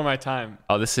is dude. before my time.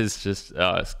 Oh, this is just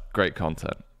it's great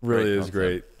content. Really is content.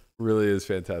 great. Really is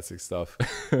fantastic stuff.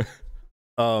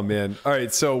 Oh man. All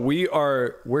right, so we're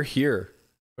here.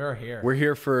 We're here. We're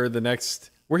here for the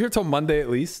next we're here till Monday at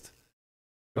least.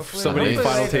 If Hopefully- somebody hopefully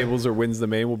final later. tables or wins the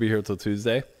main, we'll be here till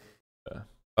Tuesday.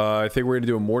 I think we're going to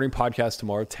do a morning podcast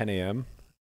tomorrow, 10 a.m.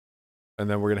 And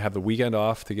then we're going to have the weekend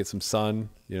off to get some sun,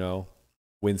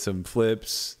 win some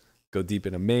flips, go deep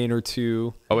in a main or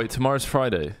two. Oh, wait, tomorrow's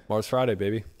Friday. Tomorrow's Friday,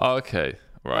 baby. Oh, okay.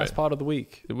 Right. Last part of the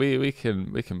week. We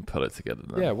can pull it together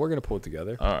then. Yeah, we're going to pull it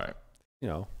together. All right.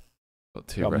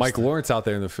 Got Mike Lawrence out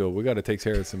there in the field. We got to take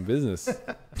care of some business.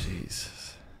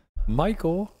 Jesus.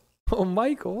 Michael. Oh,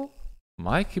 Michael.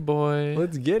 Mikey boy.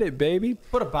 Let's get it, baby.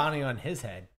 Put a bounty on his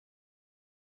head.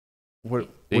 What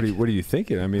are you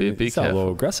thinking? I mean, it's a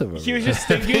little aggressive. He was just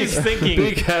thinking.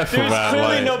 Be careful, There's man.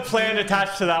 clearly no plan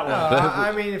attached to that one.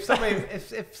 I mean,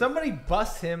 if somebody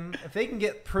busts him, if they can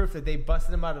get proof that they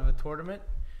busted him out of a tournament,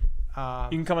 You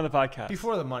can come on the podcast.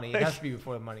 before the money. It has to be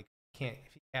before the money. Can't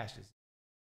if he cashes.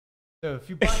 So if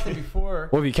you bust him before,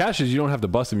 Well, if he cashes, you don't have to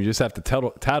bust him. You just have to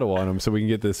tattle on him so we can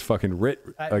get this fucking writ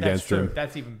against that's true. him.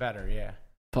 That's even better. Yeah.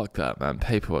 Fuck that, man.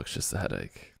 Paperwork's just a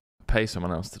headache. Pay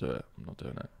someone else to do it. I'm not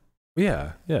doing it.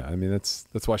 Yeah. I mean, that's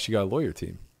why she got a lawyer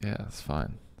team. Yeah, that's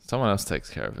fine. Someone else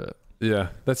takes care of it. Yeah,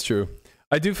 that's true.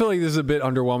 I do feel like this is a bit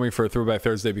underwhelming for a Throwback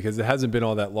Thursday because it hasn't been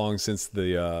all that long since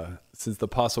the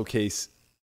Apostle case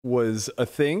was a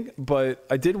thing. But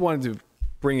I did want to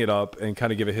bring it up and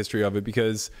kind of give a history of it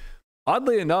because,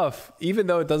 oddly enough, even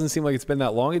though it doesn't seem like it's been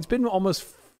that long, it's been almost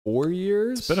 4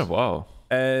 years. It's been a while.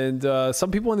 And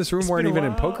some people in this room weren't even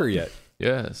in poker yet.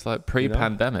 Yeah, it's like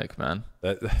pre-pandemic, man.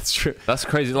 That's true. That's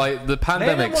crazy. Like, the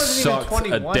pandemic wasn't even sucked a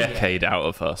 21 decade out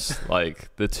of us.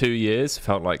 Like, the 2 years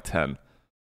felt like 10.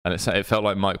 And it felt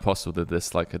like Mike Postle did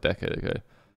this like a decade ago.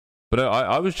 But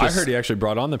I was just... I heard he actually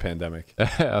brought on the pandemic.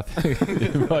 I think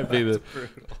it might be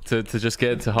to just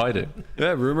get into hiding. Yeah,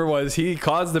 rumor was he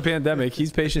caused the pandemic.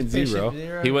 He's patient zero.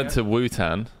 He went to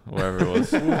Wutan, wherever it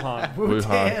was. Wuhan.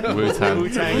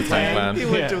 Wutan Clan. He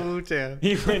went to Wu-Tang.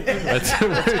 He went.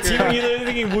 You're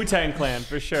thinking Wu-Tang Clan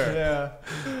for sure. Yeah.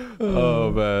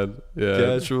 Oh man, yeah.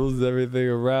 Cash rules everything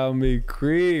around me.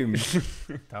 Cream.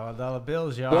 Dollar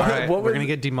bills, y'all. All right, What we're was- gonna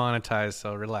get demonetized,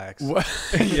 so relax.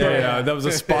 yeah, that was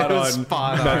a spot on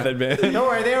method, man. Don't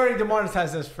worry, they already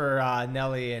demonetized us for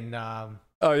Nelly and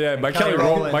Oh yeah, my Kelly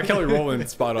Rowland. Rowland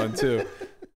spot on too.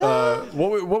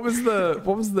 What was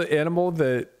the animal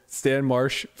that Stan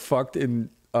Marsh fucked in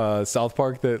South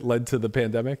Park that led to the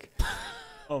pandemic?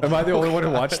 Am I the only one who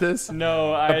watched this?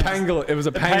 No, A pangolin. It was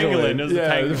a pangolin. It was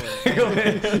a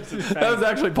pangolin. That was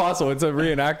actually possible. It's a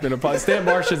reenactment of Stan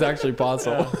Marsh is actually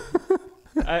possible.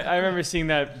 I remember seeing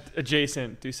that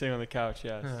adjacent do sitting on the couch.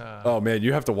 Yes. Oh man,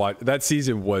 you have to watch. That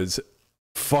season was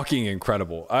fucking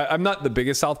incredible. I'm not the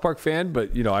biggest South Park fan,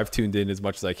 but I've tuned in as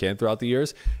much as I can throughout the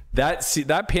years.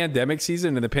 That pandemic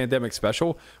season and the pandemic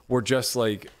special were just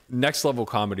like next level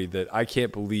comedy that I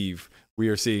can't believe we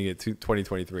are seeing it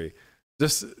 2023.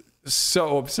 Just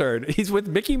so absurd. He's with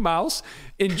Mickey Mouse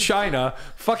in China,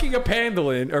 fucking a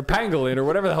pangolin or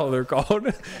whatever the hell they're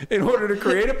called, in order to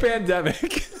create a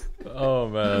pandemic. Oh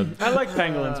man, I like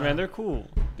pangolins, man. They're cool.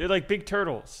 They're like big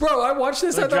turtles. Bro, I watched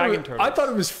this. Like dragon I thought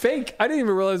it was fake. I didn't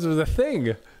even realize it was a thing.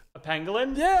 A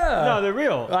pangolin? Yeah. No, they're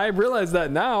real. I realize that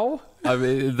now. I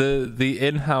mean the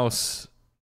in-house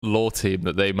law team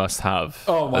that they must have.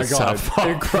 Oh my at God, South Park,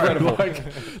 incredible!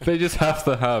 they just have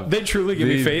to have. They truly give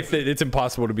me faith that it's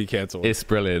impossible to be canceled. It's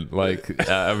brilliant. Like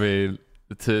I mean,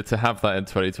 to have that in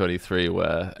 2023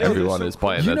 where everyone is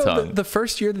biting their tongue. The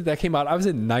first year that came out, I was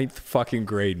in 9th fucking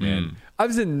grade, man. I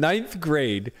was in 9th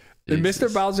grade in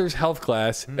Jesus. Mr. Bowser's health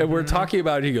class, and we're talking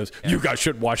about it. He goes, "You guys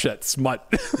shouldn't watch that smut."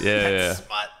 Yeah.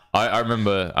 I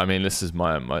remember, I mean, this is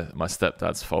my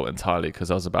stepdad's fault entirely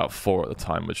because I was about 4 at the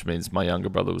time, which means my younger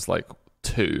brother was like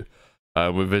 2.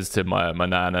 We visited my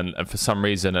nan, and for some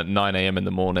reason at 9 a.m. in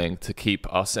the morning to keep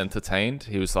us entertained,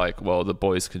 he was like, well, the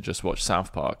boys can just watch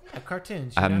South Park.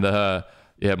 Cartoons. And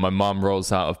my mum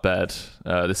rolls out of bed.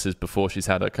 This is before she's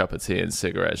had her cup of tea and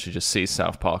cigarette. She just sees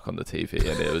South Park on the TV,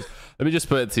 and it was. Let me just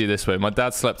put it to you this way: my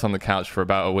dad slept on the couch for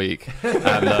about a week,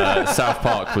 and South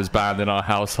Park was banned in our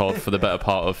household for the better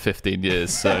part of 15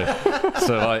 years. So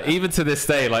like, even to this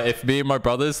day, like if me and my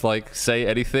brothers like say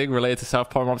anything related to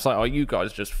South Park, mom's like, "Oh, you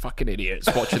guys just fucking idiots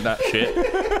watching that shit."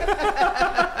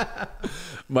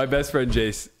 My best friend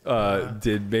Jace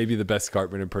did maybe the best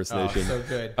Cartman impersonation so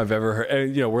good. I've ever heard.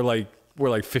 And we're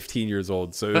like 15 years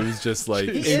old, so it was just like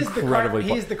He incredibly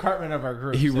he's the Cartman of our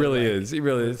group. He so really like- is. He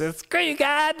really is. It's great, you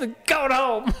guys. Going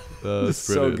home. That's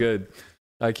So brilliant. good.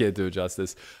 I can't do it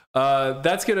justice.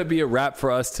 That's going to be a wrap for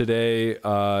us today.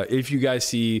 If you guys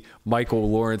see Michael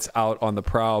Lawrence out on the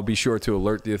prowl, be sure to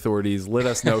alert the authorities. Let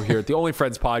us know here at the Only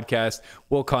Friends podcast.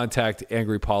 We'll contact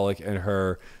Angry Pollock and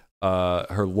her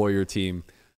lawyer team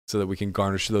so that we can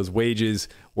garnish those wages.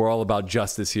 We're all about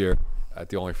justice here at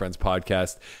the Only Friends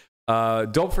podcast.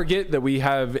 Don't forget that we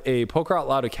have a Poker Out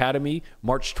Loud Academy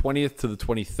March 20th to the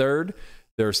 23rd.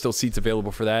 There are still seats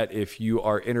available for that. If you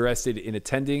are interested in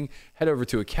attending, head over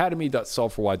to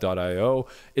academy.solveforwhy.io.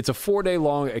 It's a 4-day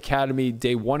long academy.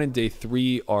 Day 1 and day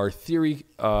 3 are theory,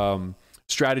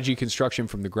 strategy construction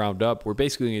from the ground up. We're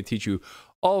basically going to teach you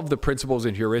all of the principles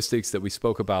and heuristics that we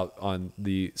spoke about on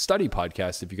the study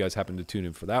podcast, if you guys happen to tune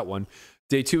in for that one.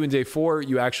 Day 2 and day 4,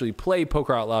 you actually play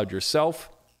Poker Out Loud yourself.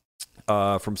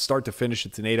 From start to finish,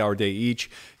 it's an 8-hour day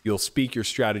each. You'll speak your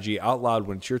strategy out loud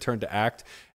when it's your turn to act.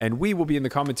 And we will be in the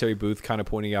commentary booth kind of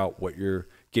pointing out what you're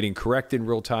getting correct in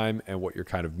real time and what you're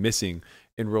kind of missing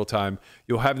in real time.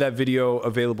 You'll have that video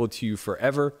available to you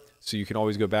forever, so you can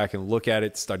always go back and look at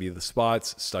it, study the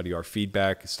spots, study our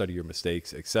feedback, study your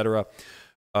mistakes, etc.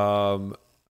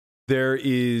 There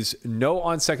is no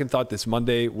On Second Thought this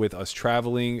Monday with us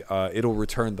traveling. It'll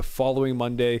return the following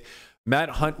Monday. Matt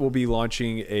Hunt will be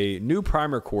launching a new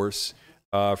primer course.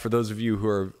 For those of you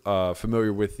who are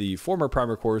familiar with the former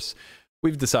primer course,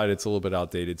 we've decided it's a little bit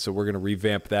outdated, so we're going to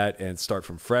revamp that and start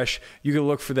from fresh. You can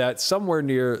look for that somewhere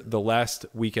near the last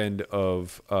weekend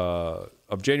of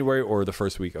January or the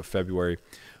first week of February.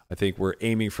 I think we're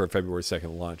aiming for a February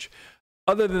 2nd launch.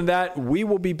 Other than that, we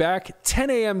will be back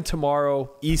 10 a.m.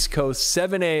 tomorrow, East Coast,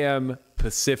 7 a.m.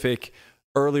 Pacific.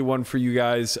 Early one for you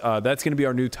guys. That's going to be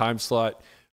our new time slot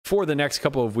for the next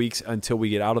couple of weeks until we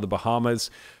get out of the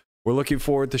Bahamas. We're looking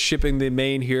forward to shipping the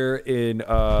main here in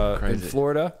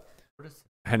Florida.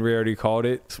 Henry already called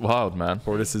it. It's wild, man.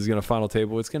 Portis is going to final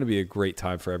table. It's going to be a great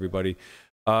time for everybody.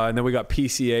 And then we got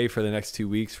PCA for the next 2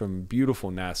 weeks from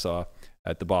beautiful Nassau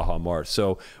at the Baja Mar.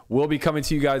 So we'll be coming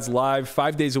to you guys live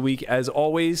 5 days a week. As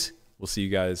always, we'll see you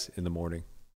guys in the morning.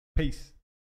 Peace.